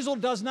appraisal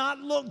does not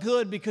look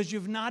good because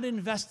you've not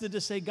invested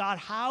to say, God,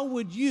 how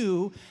would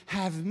you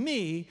have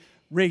me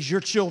raise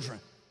your children?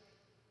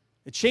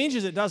 It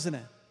changes it, doesn't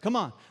it? Come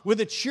on. With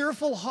a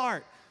cheerful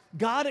heart,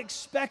 God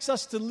expects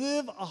us to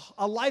live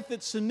a life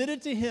that's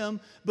submitted to Him,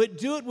 but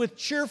do it with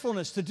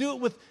cheerfulness, to do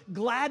it with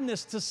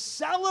gladness, to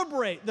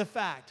celebrate the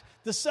fact,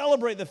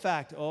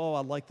 oh, I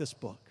like this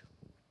book.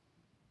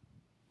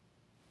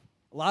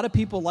 A lot of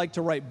people like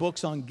to write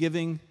books on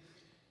giving,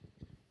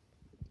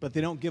 but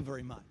they don't give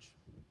very much.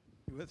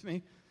 You with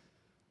me?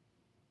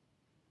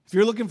 If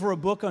you're looking for a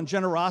book on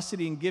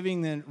generosity and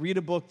giving, then read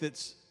a book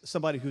that's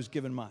somebody who's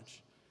given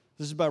much.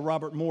 This is by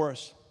Robert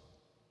Morris.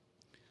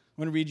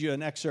 I'm going to read you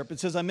an excerpt. It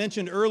says, I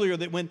mentioned earlier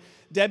that when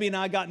Debbie and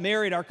I got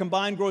married, our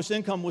combined gross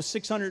income was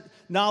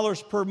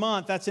 $600 per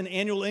month. That's an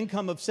annual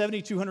income of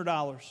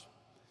 $7,200.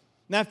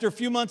 And after a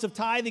few months of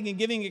tithing and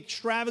giving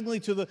extravagantly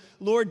to the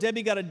Lord,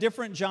 Debbie got a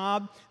different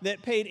job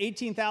that paid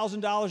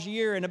 $18,000 a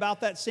year. And about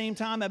that same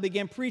time, I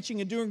began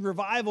preaching and doing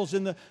revivals.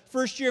 In the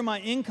first year, my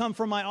income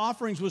from my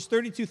offerings was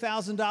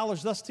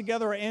 $32,000. Thus,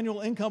 together, our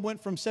annual income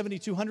went from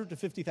 $7,200 to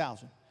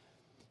 $50,000.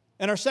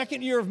 In our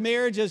second year of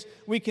marriage, as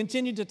we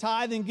continued to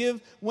tithe and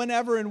give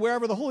whenever and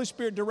wherever the Holy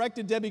Spirit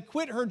directed, Debbie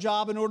quit her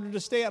job in order to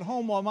stay at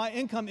home while my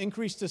income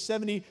increased to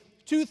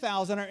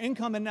 $72,000. Our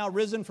income had now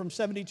risen from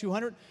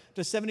 $7,200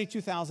 to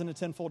 $72,000, a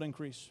tenfold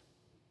increase.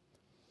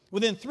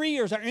 Within 3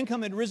 years, our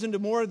income had risen to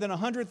more than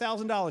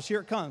 $100,000. Here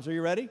it comes. Are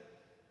you ready?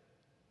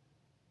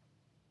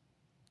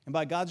 And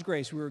by God's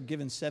grace, we were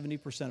giving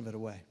 70% of it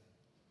away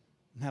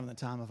and having the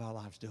time of our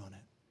lives doing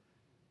it.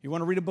 You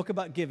want to read a book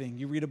about giving,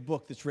 you read a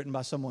book that's written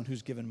by someone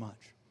who's given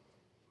much.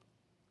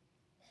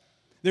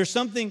 There's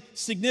something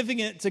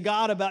significant to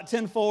God about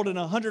tenfold and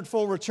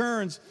 100-fold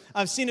returns.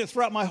 I've seen it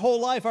throughout my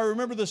whole life. I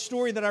remember the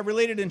story that I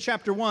related in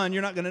chapter 1.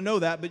 You're not going to know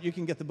that, but you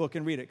can get the book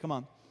and read it. Come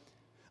on.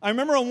 I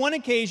remember on one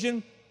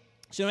occasion,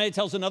 somebody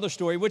tells another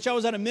story, which I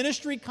was at a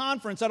ministry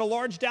conference at a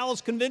large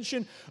Dallas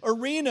convention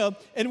arena,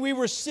 and we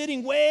were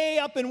sitting way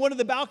up in one of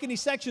the balcony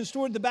sections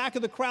toward the back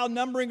of the crowd,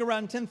 numbering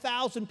around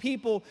 10,000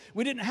 people.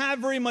 We didn't have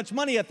very much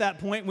money at that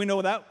point. We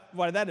know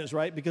why that is,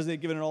 right? Because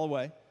they'd given it all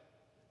away.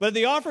 But at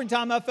the offering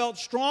time, I felt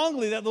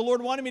strongly that the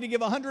Lord wanted me to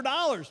give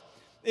 $100.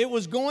 It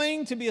was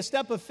going to be a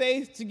step of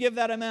faith to give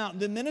that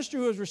amount. The minister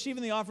who was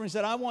receiving the offering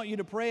said, I want you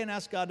to pray and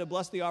ask God to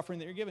bless the offering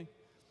that you're giving.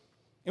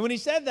 And when he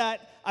said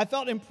that, I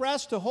felt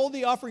impressed to hold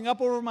the offering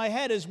up over my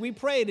head as we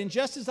prayed. And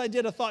just as I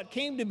did, a thought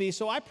came to me,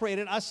 so I prayed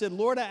it. I said,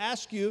 Lord, I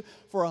ask you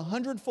for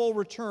 100-fold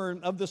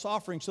return of this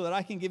offering so that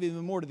I can give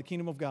even more to the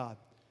kingdom of God.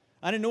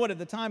 I didn't know it at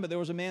the time, but there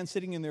was a man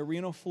sitting in the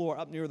arena floor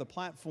up near the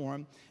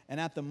platform. And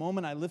at the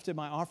moment I lifted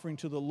my offering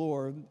to the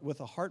Lord with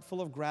a heart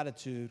full of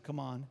gratitude, come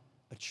on,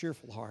 a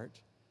cheerful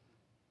heart,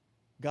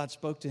 God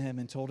spoke to him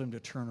and told him to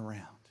turn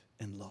around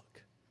and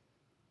look.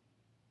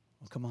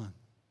 Well, come on.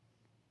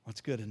 That's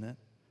good, isn't it?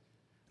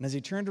 And as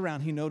he turned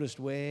around, he noticed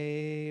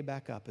way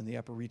back up in the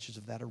upper reaches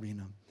of that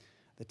arena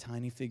the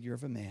tiny figure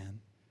of a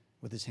man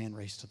with his hand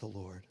raised to the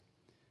Lord.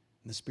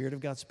 And the Spirit of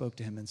God spoke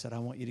to him and said, I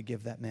want you to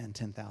give that man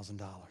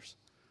 $10,000.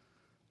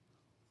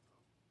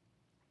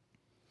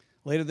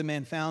 Later, the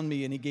man found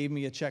me, and he gave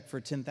me a check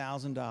for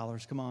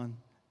 $10,000. Come on.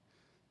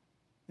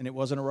 And it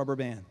wasn't a rubber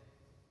band.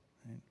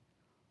 Right?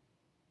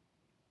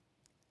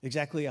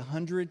 Exactly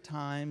 100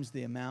 times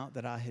the amount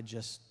that I had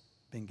just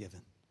been given.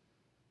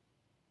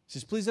 He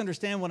says, please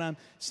understand what I'm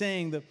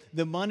saying.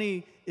 The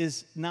money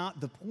is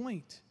not the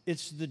point.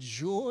 It's the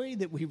joy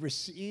that we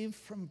receive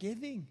from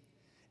giving.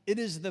 It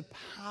is the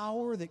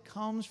power that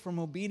comes from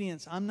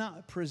obedience. I'm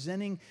not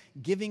presenting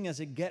giving as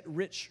a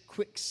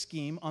get-rich-quick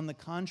scheme. On the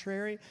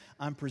contrary,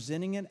 I'm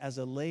presenting it as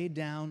a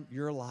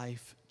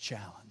lay-down-your-life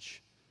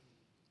challenge.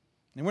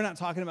 And we're not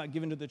talking about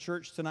giving to the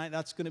church tonight.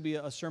 That's going to be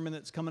a sermon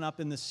that's coming up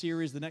in this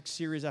series. The next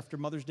series after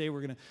Mother's Day,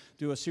 we're going to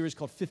do a series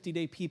called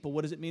 50-Day People.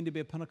 What does it mean to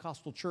be a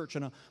Pentecostal church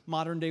in a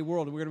modern-day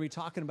world? And we're going to be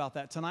talking about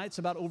that. Tonight, it's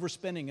about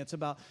overspending. It's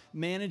about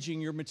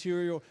managing your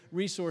material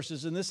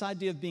resources and this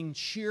idea of being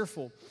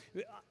cheerful,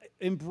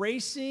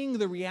 embracing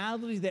the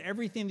reality that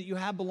everything that you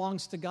have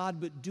belongs to God,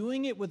 but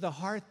doing it with a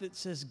heart that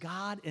says,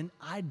 God, and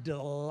I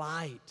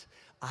delight.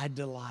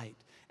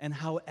 And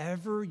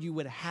however you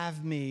would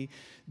have me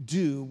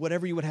do,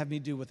 whatever you would have me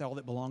do with all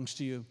that belongs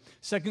to you.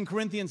 2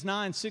 Corinthians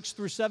 9, 6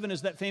 through 7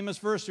 is that famous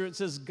verse where it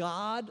says,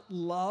 God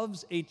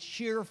loves a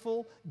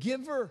cheerful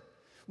giver.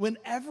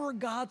 Whenever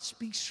God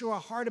speaks to our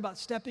heart about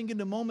stepping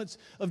into moments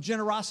of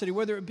generosity,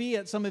 whether it be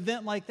at some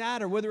event like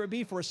that or whether it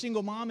be for a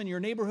single mom in your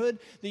neighborhood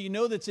that you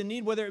know that's in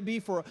need, whether it be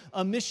for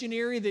a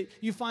missionary that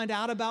you find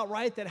out about,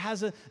 right, that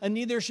has a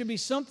need, there should be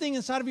something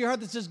inside of your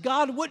heart that says,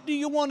 God, what do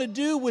you want to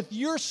do with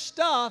your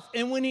stuff?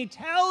 And when he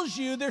tells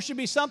you, there should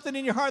be something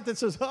in your heart that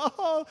says,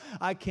 oh,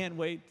 I can't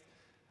wait.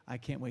 I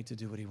can't wait to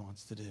do what he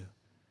wants to do.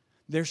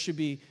 There should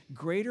be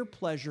greater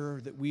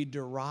pleasure that we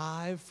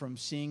derive from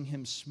seeing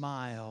him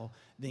smile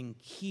than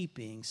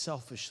keeping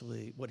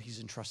selfishly what he's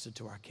entrusted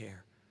to our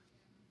care.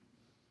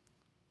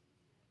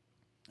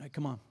 All right,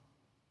 come on.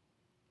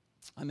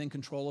 I'm in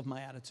control of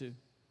my attitude.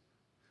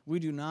 We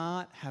do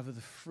not have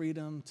the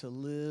freedom to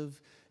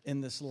live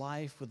in this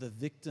life with a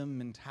victim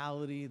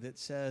mentality that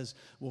says,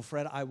 well,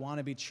 Fred, I want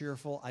to be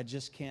cheerful. I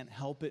just can't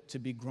help it to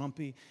be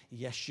grumpy.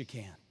 Yes, you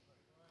can.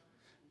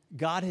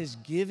 God has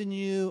given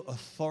you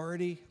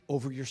authority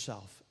over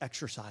yourself.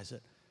 Exercise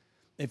it.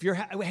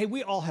 Hey,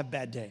 we all have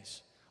bad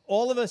days.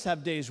 All of us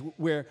have days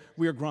where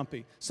we are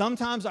grumpy.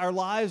 Sometimes our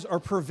lives are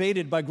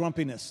pervaded by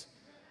grumpiness.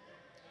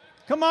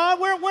 Come on,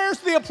 where's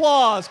the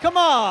applause? Come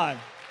on.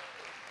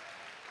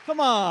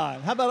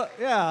 How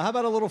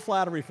about a little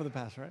flattery for the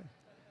pastor, right?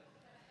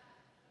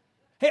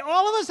 Hey,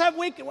 all of us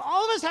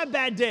have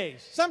bad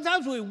days.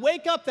 Sometimes we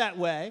wake up that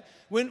way.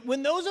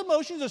 When those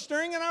emotions are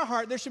stirring in our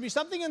heart, there should be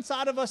something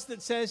inside of us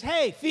that says,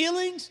 hey,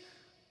 feelings,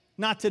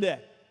 not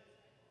today.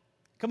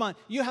 Come on,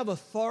 you have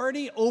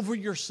authority over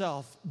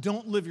yourself.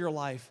 Don't live your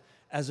life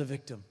as a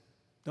victim.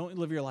 Don't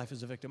live your life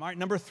as a victim. All right,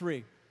 number 3.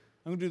 I'm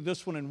going to do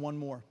this one and one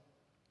more.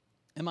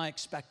 Am I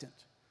expectant?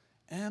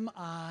 Am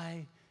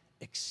I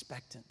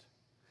expectant?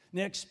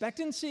 Now,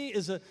 expectancy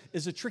is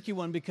a tricky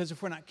one because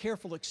if we're not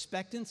careful,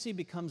 expectancy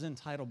becomes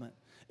entitlement.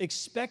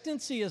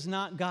 Expectancy is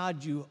not,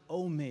 God, you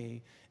owe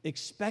me.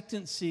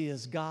 Expectancy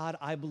is, God,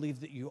 I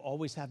believe that you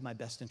always have my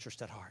best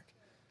interest at heart.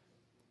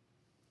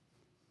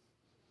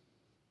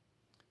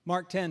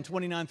 Mark 10,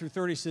 29 through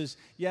 30 says,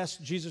 yes,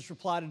 Jesus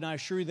replied, and I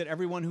assure you that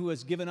everyone who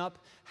has given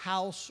up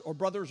house or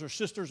brothers or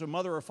sisters or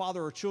mother or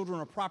father or children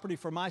or property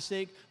for my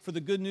sake, for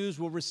the good news,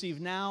 will receive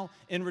now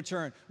in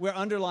return. We're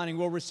underlining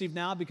will receive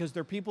now because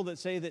there are people that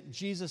say that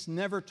Jesus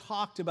never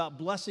talked about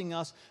blessing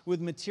us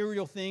with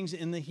material things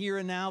in the here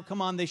and now.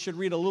 Come on, they should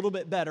read a little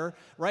bit better.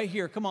 Right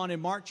here, come on,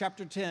 in Mark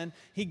chapter 10,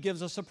 he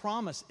gives us a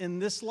promise. In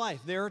this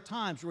life, there are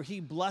times where he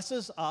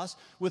blesses us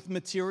with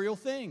material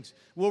things.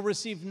 We'll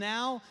receive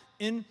now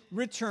in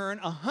return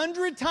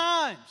 100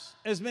 times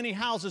as many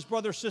houses,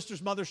 brothers,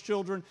 sisters, mothers,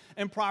 children,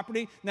 and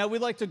property. Now, we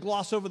like to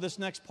gloss over this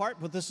next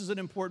part, but this is an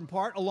important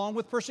part, along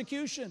with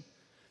persecution.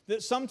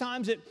 That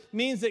sometimes it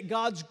means that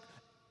God's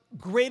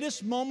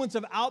greatest moments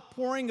of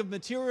outpouring of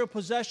material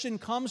possession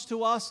comes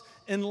to us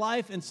in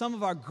life in some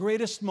of our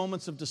greatest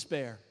moments of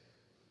despair.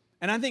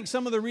 And I think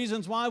some of the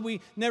reasons why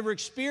we never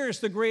experience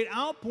the great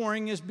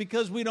outpouring is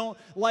because we don't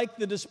like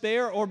the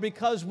despair or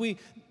because we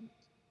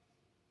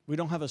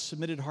don't have a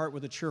submitted heart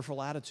with a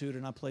cheerful attitude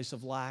in a place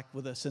of lack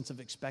with a sense of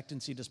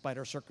expectancy despite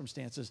our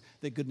circumstances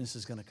that goodness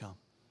is going to come.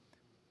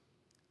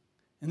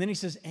 And then he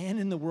says, and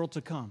in the world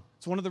to come.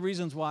 It's one of the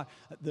reasons why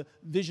the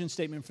vision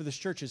statement for this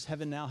church is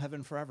heaven now,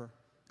 heaven forever.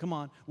 Come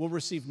on, we'll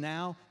receive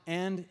now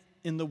and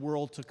in the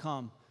world to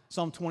come.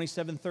 Psalm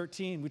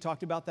 27:13, we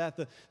talked about that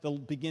the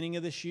beginning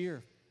of this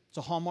year. It's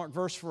a hallmark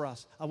verse for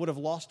us. I would have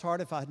lost heart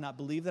if I had not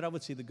believed that I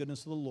would see the goodness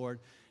of the Lord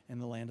in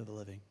the land of the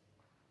living.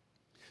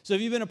 So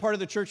if you've been a part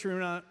of the church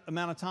for an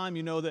amount of time,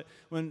 you know that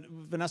when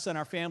Vanessa and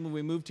our family,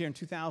 we moved here in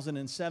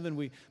 2007,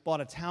 we bought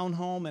a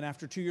townhome, and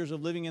after 2 years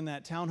of living in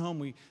that townhome,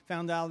 we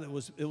found out it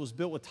was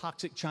built with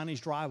toxic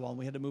Chinese drywall, and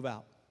we had to move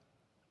out.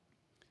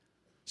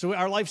 So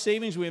our life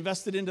savings, we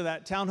invested into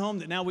that townhome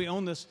that now we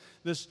own this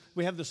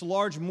we have this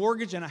large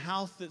mortgage and a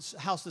house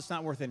that's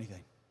not worth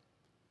anything.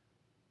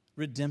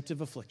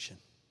 Redemptive affliction.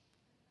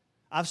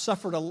 I've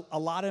suffered a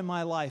lot in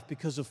my life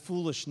because of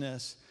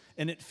foolishness,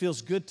 and it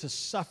feels good to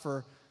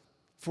suffer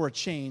for a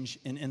change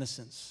in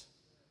innocence.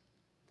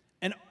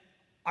 And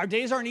our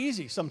days aren't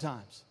easy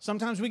sometimes.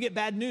 Sometimes we get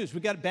bad news.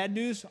 We got bad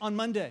news on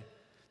Monday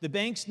The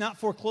bank's not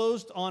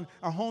foreclosed on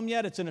our home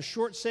yet. It's in a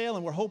short sale,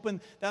 and we're hoping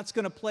that's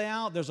going to play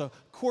out. There's a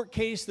court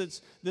case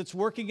that's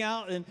working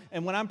out,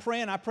 and when I'm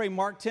praying, I pray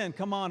Mark 10.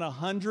 Come on,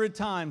 100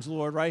 times,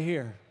 Lord, right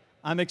here.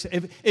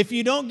 If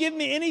you don't give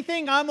me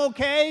anything, I'm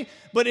okay,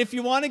 but if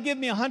you want to give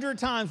me 100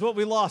 times what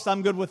we lost,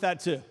 I'm good with that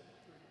too.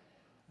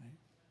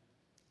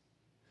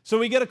 So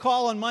we get a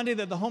call on Monday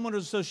that the Homeowners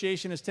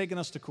Association has taken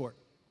us to court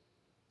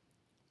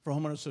for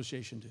homeowners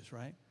association dues,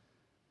 right?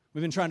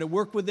 We've been trying to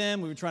work with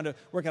them. We've been trying to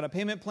work out a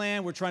payment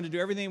plan. We're trying to do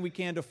everything we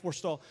can to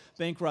forestall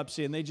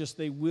bankruptcy, and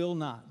they will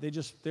not.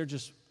 They're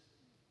just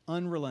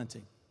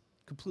unrelenting,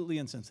 completely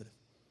insensitive.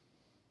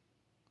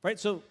 Right?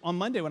 So on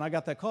Monday when I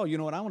got that call, you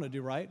know what I want to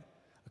do, right?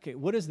 Okay,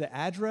 what is the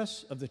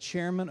address of the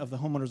chairman of the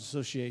Homeowners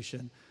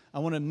Association? I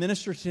want to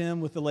minister to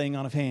him with the laying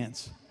on of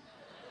hands.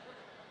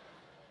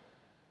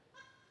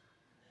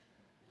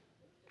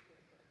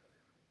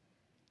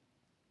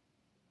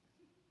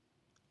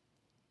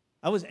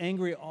 I was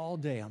angry all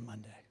day on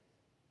Monday.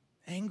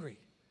 Angry.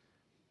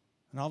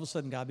 And all of a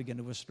sudden, God began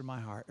to whisper to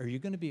my heart, are you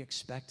going to be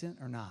expectant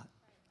or not?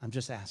 I'm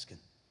just asking.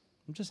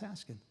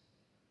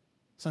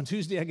 So on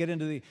Tuesday, I get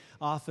into the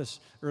office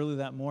early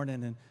that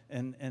morning,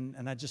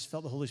 and I just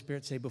felt the Holy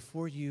Spirit say,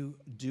 before you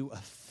do a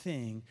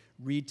thing,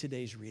 read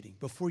today's reading.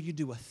 Before you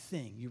do a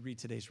thing, you read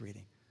today's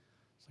reading.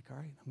 It's like,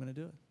 all right, I'm going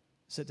to do it.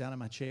 Sit down in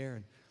my chair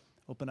and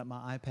open up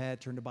my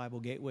iPad, turn to Bible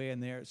Gateway,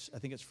 and there, I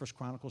think it's 1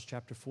 Chronicles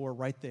chapter 4,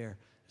 right there.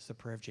 It's the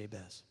prayer of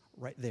Jabez,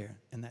 right there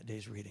in that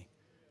day's reading.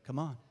 Come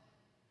on.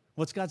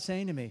 What's God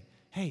saying to me?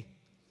 Hey,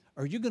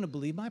 are you going to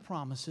believe my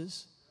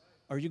promises,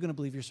 or are you going to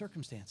believe your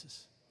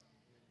circumstances?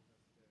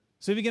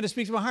 So he began to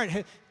speak to my heart.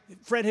 Hey,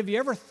 Fred, have you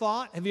ever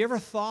thought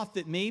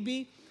that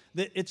maybe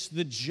that it's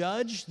the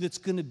judge that's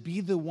going to be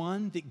the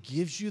one that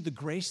gives you the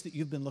grace that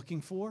you've been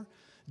looking for?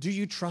 Do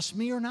you trust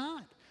me or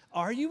not?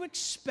 Are you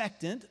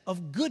expectant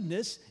of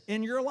goodness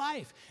in your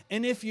life?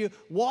 And if you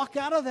walk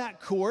out of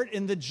that court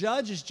and the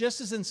judge is just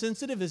as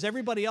insensitive as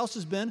everybody else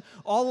has been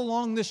all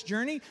along this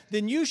journey,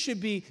 then you should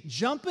be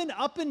jumping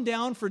up and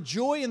down for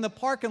joy in the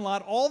parking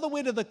lot all the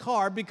way to the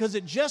car, because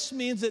it just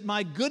means that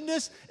my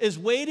goodness is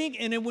waiting,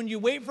 and then when you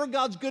wait for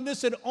God's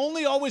goodness, it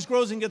only always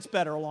grows and gets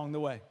better along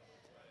the way.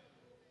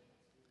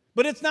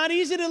 But it's not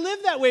easy to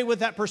live that way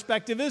with that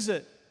perspective, is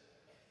it?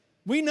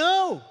 We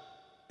know.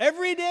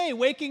 Every day,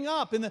 waking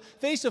up in the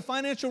face of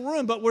financial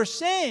ruin. But we're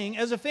saying,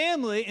 as a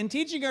family, and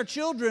teaching our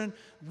children,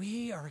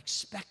 we are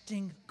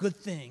expecting good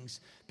things,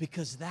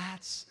 because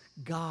that's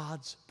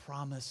God's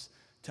promise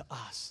to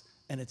us,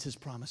 and it's His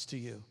promise to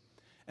you.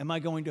 Am I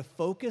going to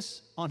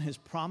focus on His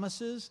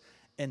promises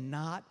and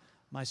not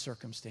my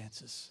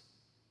circumstances?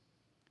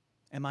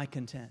 Am I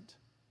content?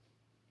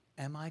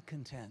 Am I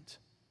content?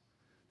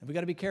 And we've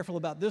got to be careful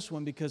about this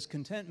one, because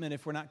contentment,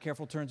 if we're not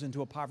careful, turns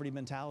into a poverty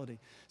mentality.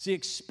 See,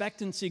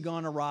 expectancy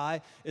gone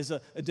awry is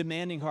a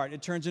demanding heart.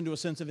 It turns into a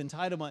sense of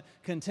entitlement.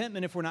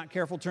 Contentment, if we're not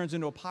careful, turns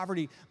into a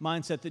poverty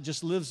mindset that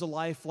just lives a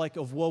life like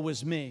of woe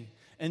is me.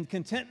 And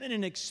contentment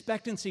and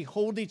expectancy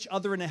hold each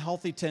other in a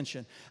healthy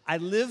tension. I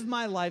live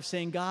my life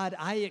saying, God,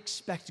 I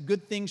expect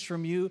good things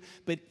from you,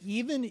 but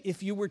even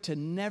if you were to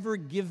never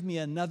give me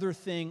another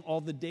thing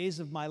all the days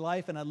of my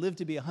life, and I live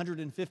to be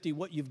 150,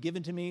 what you've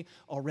given to me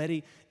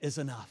already is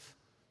enough.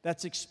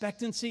 That's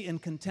expectancy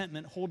and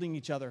contentment holding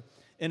each other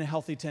in a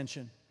healthy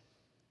tension.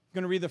 I'm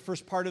going to read the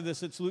first part of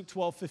this. It's Luke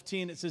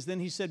 12:15. It says, then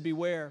he said,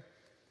 beware.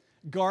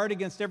 Guard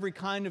against every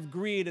kind of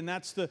greed, and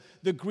that's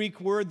the Greek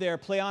word there,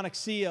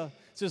 pleonexia.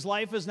 It says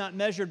life is not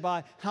measured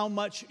by how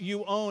much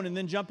you own. And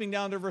then jumping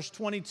down to verse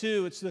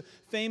 22, it's the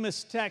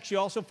famous text. You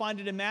also find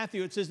it in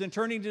Matthew. It says, then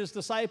turning to his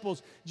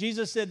disciples,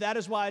 Jesus said, that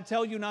is why I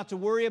tell you not to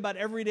worry about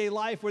everyday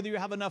life, whether you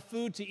have enough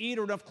food to eat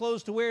or enough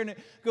clothes to wear. And it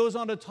goes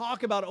on to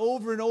talk about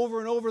over and over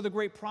and over the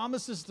great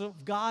promises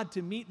of God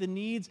to meet the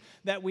needs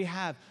that we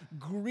have.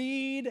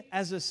 Greed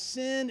as a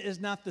sin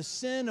is not the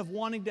sin of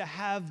wanting to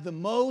have the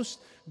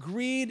most.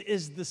 Greed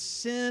is the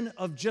sin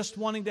of just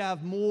wanting to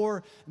have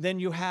more than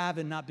you have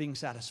and not being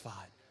satisfied.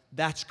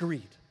 That's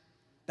greed.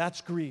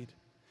 That's greed.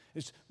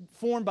 It's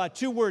formed by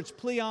two words,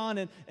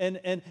 pleon and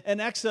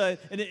exa,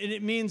 and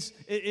it means,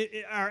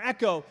 our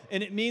echo,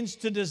 and it means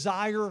to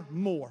desire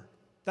more.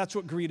 That's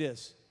what greed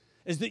is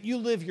that you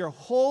live your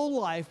whole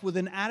life with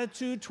an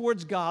attitude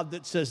towards God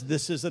that says,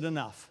 this isn't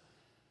enough,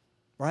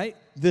 right?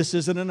 This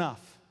isn't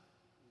enough.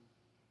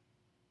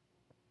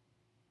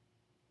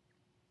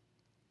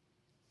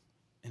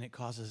 And it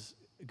causes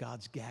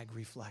God's gag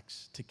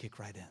reflex to kick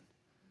right in.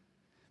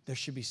 There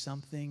should be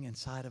something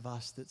inside of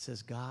us that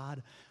says,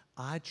 God,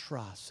 I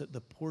trust that the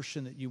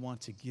portion that you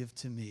want to give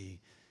to me,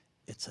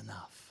 it's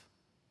enough.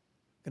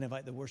 I'm going to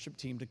invite the worship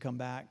team to come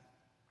back.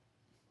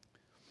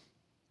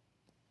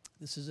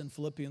 This is in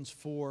Philippians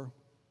 4.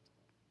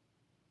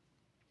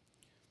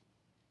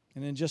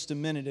 And in just a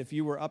minute, if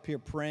you were up here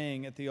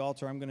praying at the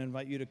altar, I'm going to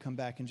invite you to come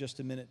back in just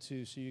a minute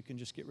too, so you can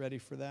just get ready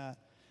for that.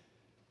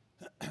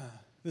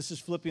 This is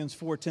Philippians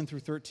 4, 10 through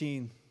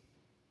 13.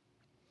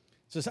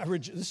 It says,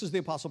 this is the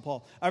Apostle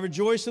Paul. I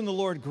rejoice in the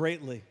Lord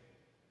greatly,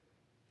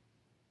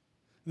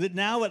 that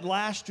now at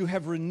last you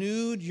have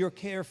renewed your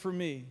care for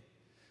me.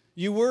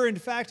 You were, in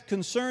fact,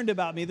 concerned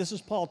about me. This is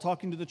Paul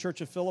talking to the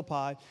church of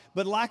Philippi,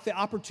 but lacked the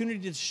opportunity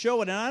to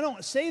show it. And I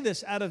don't say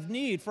this out of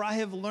need, for I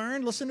have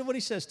learned, listen to what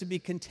he says, to be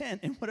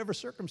content in whatever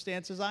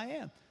circumstances I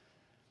am.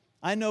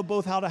 I know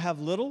both how to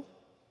have little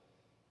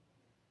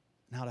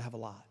and how to have a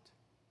lot.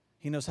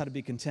 He knows how to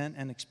be content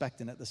and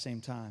expectant at the same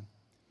time.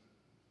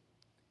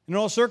 In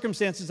all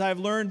circumstances, I have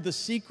learned the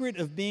secret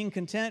of being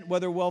content,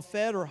 whether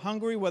well-fed or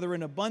hungry, whether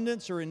in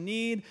abundance or in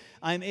need.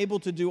 I am able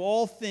to do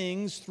all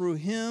things through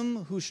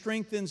him who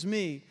strengthens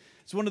me.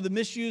 It's one of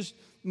the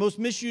most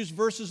misused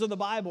verses of the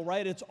Bible,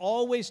 right? It's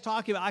always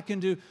talking about I can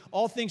do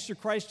all things through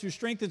Christ who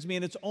strengthens me,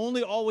 and it's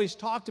only always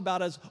talked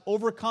about as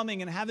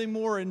overcoming and having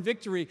more and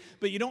victory.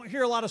 But you don't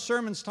hear a lot of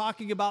sermons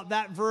talking about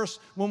that verse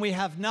when we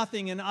have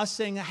nothing and us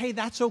saying, hey,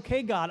 that's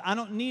okay, God. I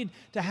don't need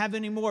to have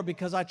any more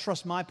because I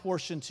trust my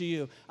portion to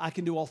you. I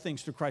can do all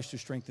things through Christ who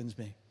strengthens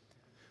me.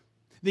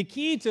 The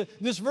key to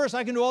this verse,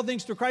 I can do all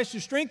things through Christ who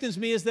strengthens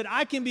me, is that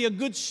I can be a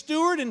good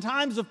steward in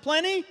times of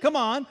plenty. Come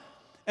on.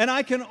 And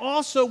I can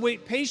also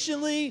wait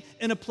patiently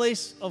in a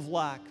place of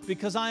lack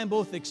because I am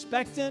both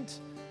expectant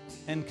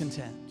and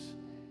content.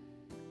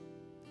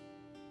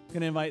 I'm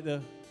going to invite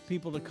the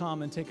people to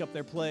come and take up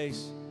their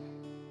place.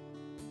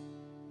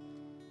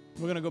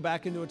 We're going to go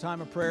back into a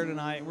time of prayer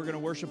tonight. We're going to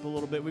worship a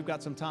little bit. We've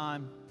got some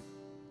time.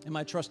 Am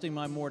I trusting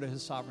my more to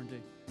his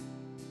sovereignty?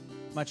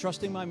 Am I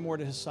trusting my more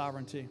to his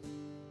sovereignty?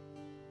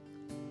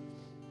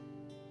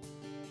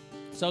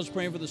 So I was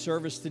praying for the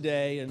service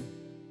today, and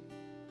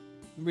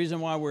the reason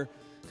why we're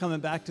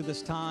coming back to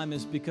this time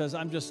is because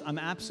I'm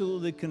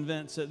absolutely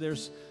convinced that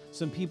there's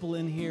some people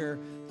in here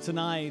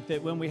tonight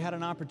that when we had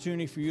an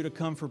opportunity for you to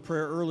come for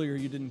prayer earlier,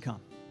 you didn't come.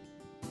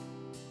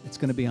 It's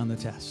going to be on the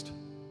test.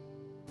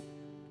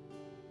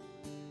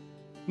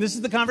 And this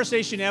is the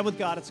conversation you have with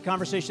God. It's a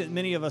conversation that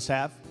many of us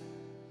have.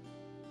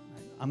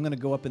 I'm going to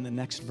go up in the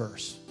next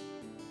verse.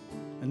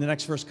 And the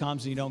next verse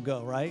comes and you don't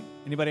go, right?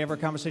 Anybody ever have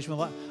a conversation with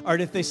God? All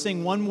right, if they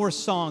sing one more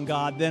song,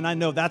 God, then I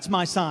know that's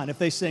my sign, if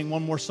they sing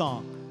one more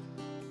song.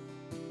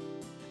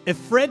 If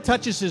Fred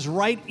touches his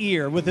right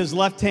ear with his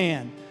left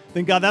hand,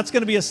 then God, that's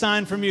going to be a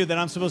sign from you that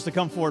I'm supposed to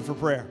come forward for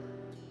prayer.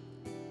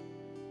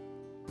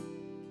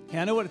 Hey,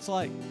 I know what it's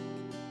like.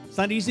 It's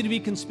not easy to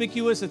be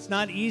conspicuous. It's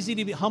not easy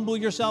to humble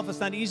yourself. It's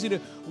not easy to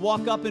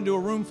walk up into a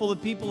room full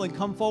of people and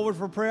come forward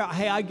for prayer.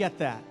 Hey, I get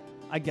that.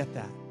 I get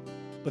that.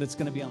 But it's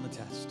going to be on the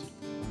test.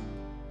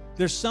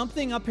 There's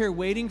something up here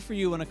waiting for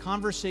you in a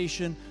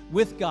conversation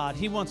with God.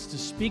 He wants to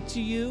speak to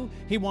you.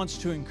 He wants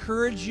to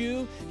encourage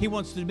you. He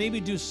wants to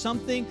maybe do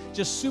something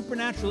just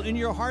supernatural in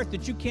your heart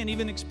that you can't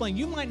even explain.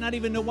 You might not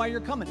even know why you're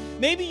coming.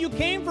 Maybe you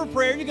came for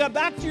prayer, you got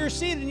back to your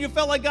seat, and you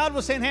felt like God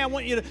was saying, hey, I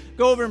want you to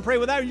go over and pray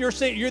without you.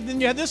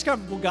 Then you had this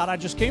conversation. Well, God, I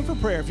just came for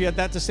prayer. If you had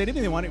that to say to me,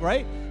 they want it,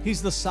 right?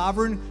 He's the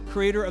sovereign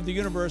creator of the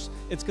universe.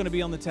 It's going to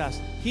be on the test.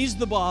 He's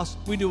the boss.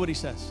 We do what he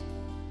says.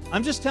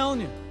 I'm just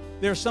telling you.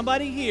 There's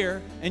somebody here,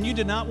 and you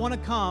did not want to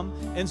come,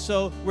 and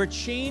so we're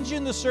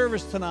changing the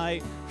service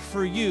tonight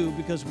for you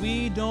because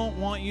we don't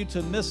want you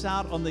to miss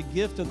out on the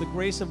gift of the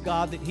grace of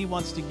God that he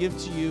wants to give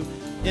to you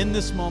in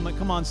this moment.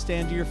 Come on,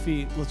 stand to your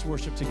feet. Let's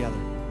worship together.